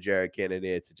time for Jared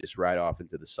Cannonier to just ride off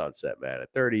into the sunset, man.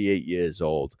 At 38 years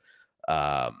old,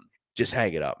 just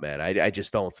hang it up, man. I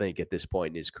just don't think at this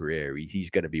point in his career he's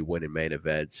going to be winning main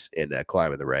events and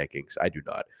climbing the rankings. I do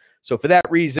not. So for that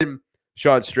reason,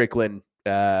 Sean Strickland,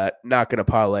 not going to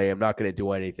parlay him, not going to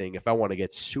do anything. If I want to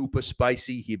get super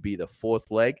spicy, he'd be the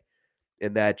fourth leg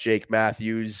in that Jake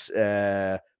Matthews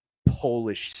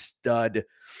Polish stud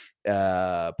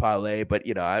parlay. But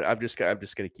I'm just going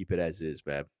to keep it as is,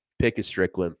 man. Pick is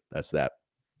Strickland. That's that.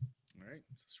 All right,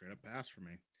 straight up pass for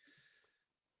me.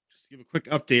 Just to give a quick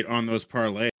update on those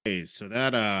parlays. So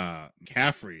that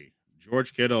McCaffrey,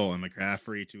 George Kittle, and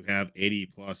McCaffrey to have 80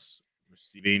 plus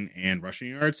receiving and rushing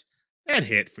yards, that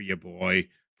hit for your boy.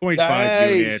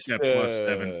 0.5 units at plus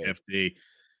 750.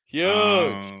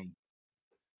 Huge.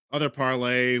 Other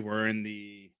parlay, we're in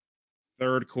the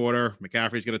third quarter.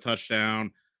 McCaffrey's got a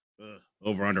touchdown.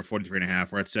 Over under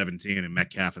 43.5. We're at 17, and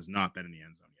Metcalf has not been in the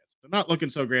end zone yet. So not looking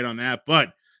so great on that,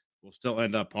 but we'll still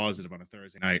end up positive on a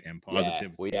Thursday night, and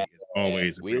positivity is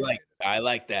always appreciated. I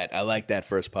like that. I like that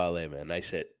first parlay, man. Nice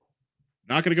hit.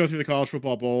 Not going to go through the college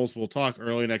football bowls. We'll talk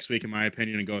early next week, in my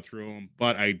opinion, and go through them.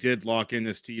 But I did lock in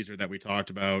this teaser that we talked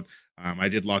about. I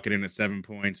did lock it in at 7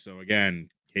 points. So, again,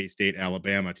 K-State,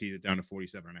 Alabama, teased it down to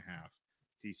 47.5.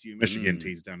 TCU, Michigan,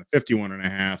 teased it down to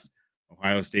 51.5.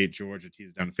 Ohio State, Georgia,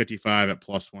 teased it down to 55 at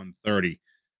plus 130.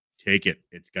 Take it.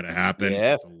 It's going to happen.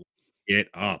 Yeah. Get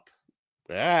up.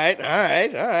 All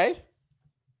right.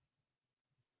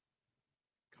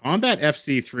 Combat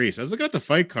FC3. So I was looking at the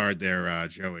fight card there,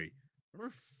 Joey.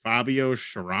 Remember Fabio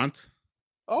Charant?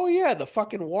 Oh, yeah, the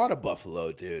fucking water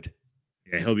buffalo, dude.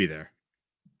 Yeah, he'll be there.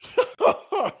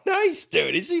 Nice,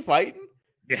 dude. Is he fighting?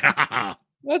 Yeah.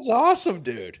 That's awesome,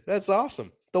 dude. That's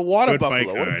awesome. The water Good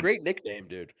buffalo. What a great nickname,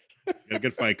 dude. Got a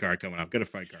good fight card coming up.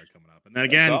 And then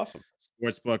again, awesome.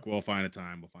 Sportsbook, we'll find the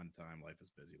time. Life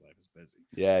is busy.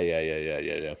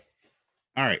 Yeah.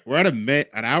 All right. We're at an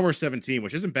hour 17,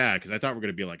 which isn't bad because I thought we were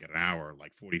going to be like an hour,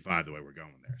 like 45 the way we're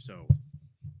going there. So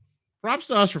props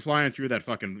to us for flying through that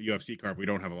fucking UFC card. We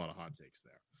don't have a lot of hot takes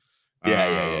there.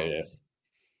 Yeah.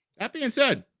 That being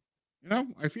said,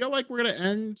 I feel like we're gonna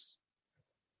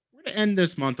end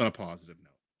this month on a positive note.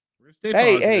 We're gonna stay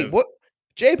positive. Hey, what,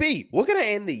 JB? We're gonna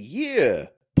end the year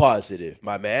positive,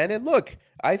 my man. And look,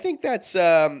 I think that's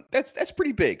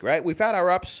pretty big, right? We've had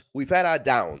our ups, we've had our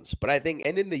downs, but I think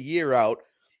ending the year out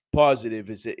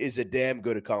positive is a damn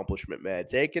good accomplishment, man.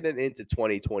 Taking it into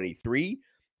 2023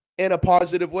 in a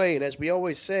positive way. And as we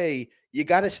always say, you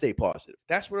got to stay positive.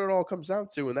 That's what it all comes down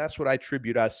to. And that's what I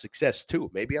attribute our success to.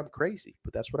 Maybe I'm crazy,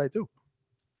 but that's what I do.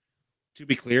 To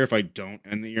be clear, if I don't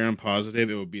end the year on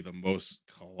positive, it would be the most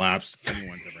collapse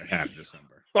anyone's ever had in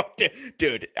December.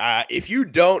 Dude, if you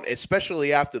don't,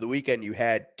 especially after the weekend you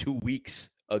had 2 weeks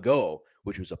ago,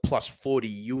 which was a plus 40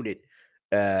 unit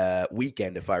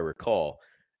weekend, if I recall,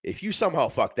 if you somehow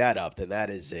fuck that up, then that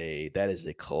is a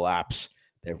collapse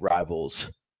that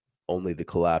rivals only the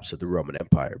collapse of the Roman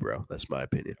Empire, bro. That's my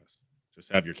opinion. Just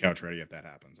have your couch ready if that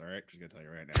happens, all right? Just going to tell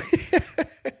you right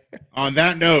now. On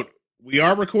that note, we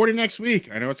are recording next week.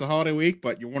 I know it's a holiday week,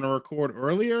 but you want to record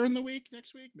earlier in the week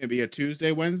next week? Maybe a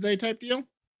Tuesday, Wednesday type deal?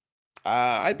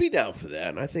 I'd be down for that.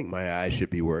 And I think my eyes should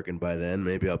be working by then.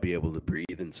 Maybe I'll be able to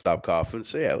breathe and stop coughing.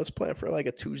 So, yeah, let's plan for like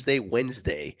a Tuesday,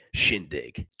 Wednesday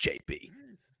shindig, JB.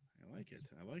 I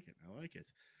like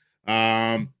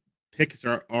it. Picks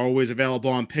are always available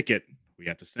on Pickit. We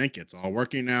have to sync. It's all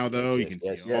working now, though. You can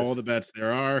see all the bets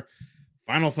there are.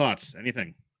 Final thoughts?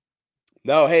 Anything?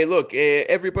 No, hey, look,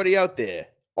 everybody out there,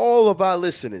 all of our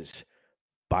listeners,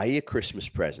 buy your Christmas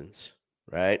presents,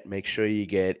 right? Make sure you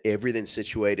get everything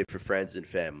situated for friends and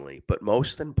family. But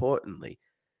most importantly,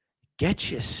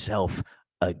 get yourself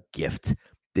a gift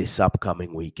this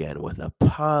upcoming weekend with a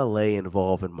parlay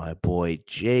involving my boy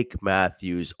Jake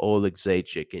Matthews, Oleg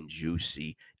Zajic, and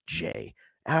Juicy J.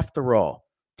 After all,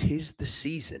 'tis the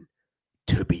season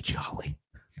to be jolly.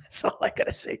 That's all I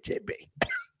gotta say, JB.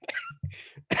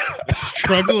 The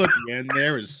struggle at the end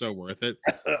there is so worth it.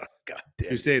 God damn.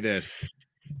 To say this,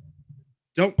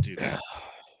 don't do that.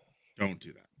 Don't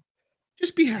do that.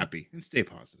 Just be happy and stay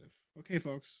positive. Okay,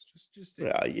 folks. Just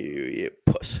stay. You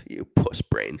puss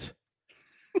brains.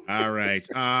 All right.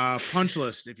 Punch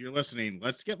list. If you're listening,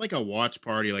 let's get like a watch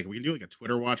party. Like we can do like a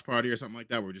Twitter watch party or something like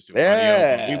that. Where we just do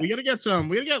audio. We gotta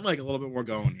get like a little bit more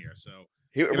going here. So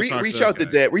Gonna talk to Reach those out to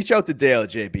guys. Dale. Reach out to Dale,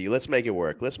 JB. Let's make it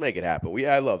work. Let's make it happen.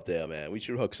 I love Dale, man. We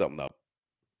should hook something up.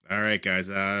 All right, guys.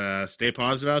 Stay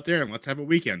positive out there and let's have a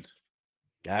weekend.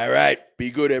 All right.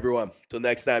 Be good, everyone. Till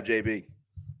next time, JB.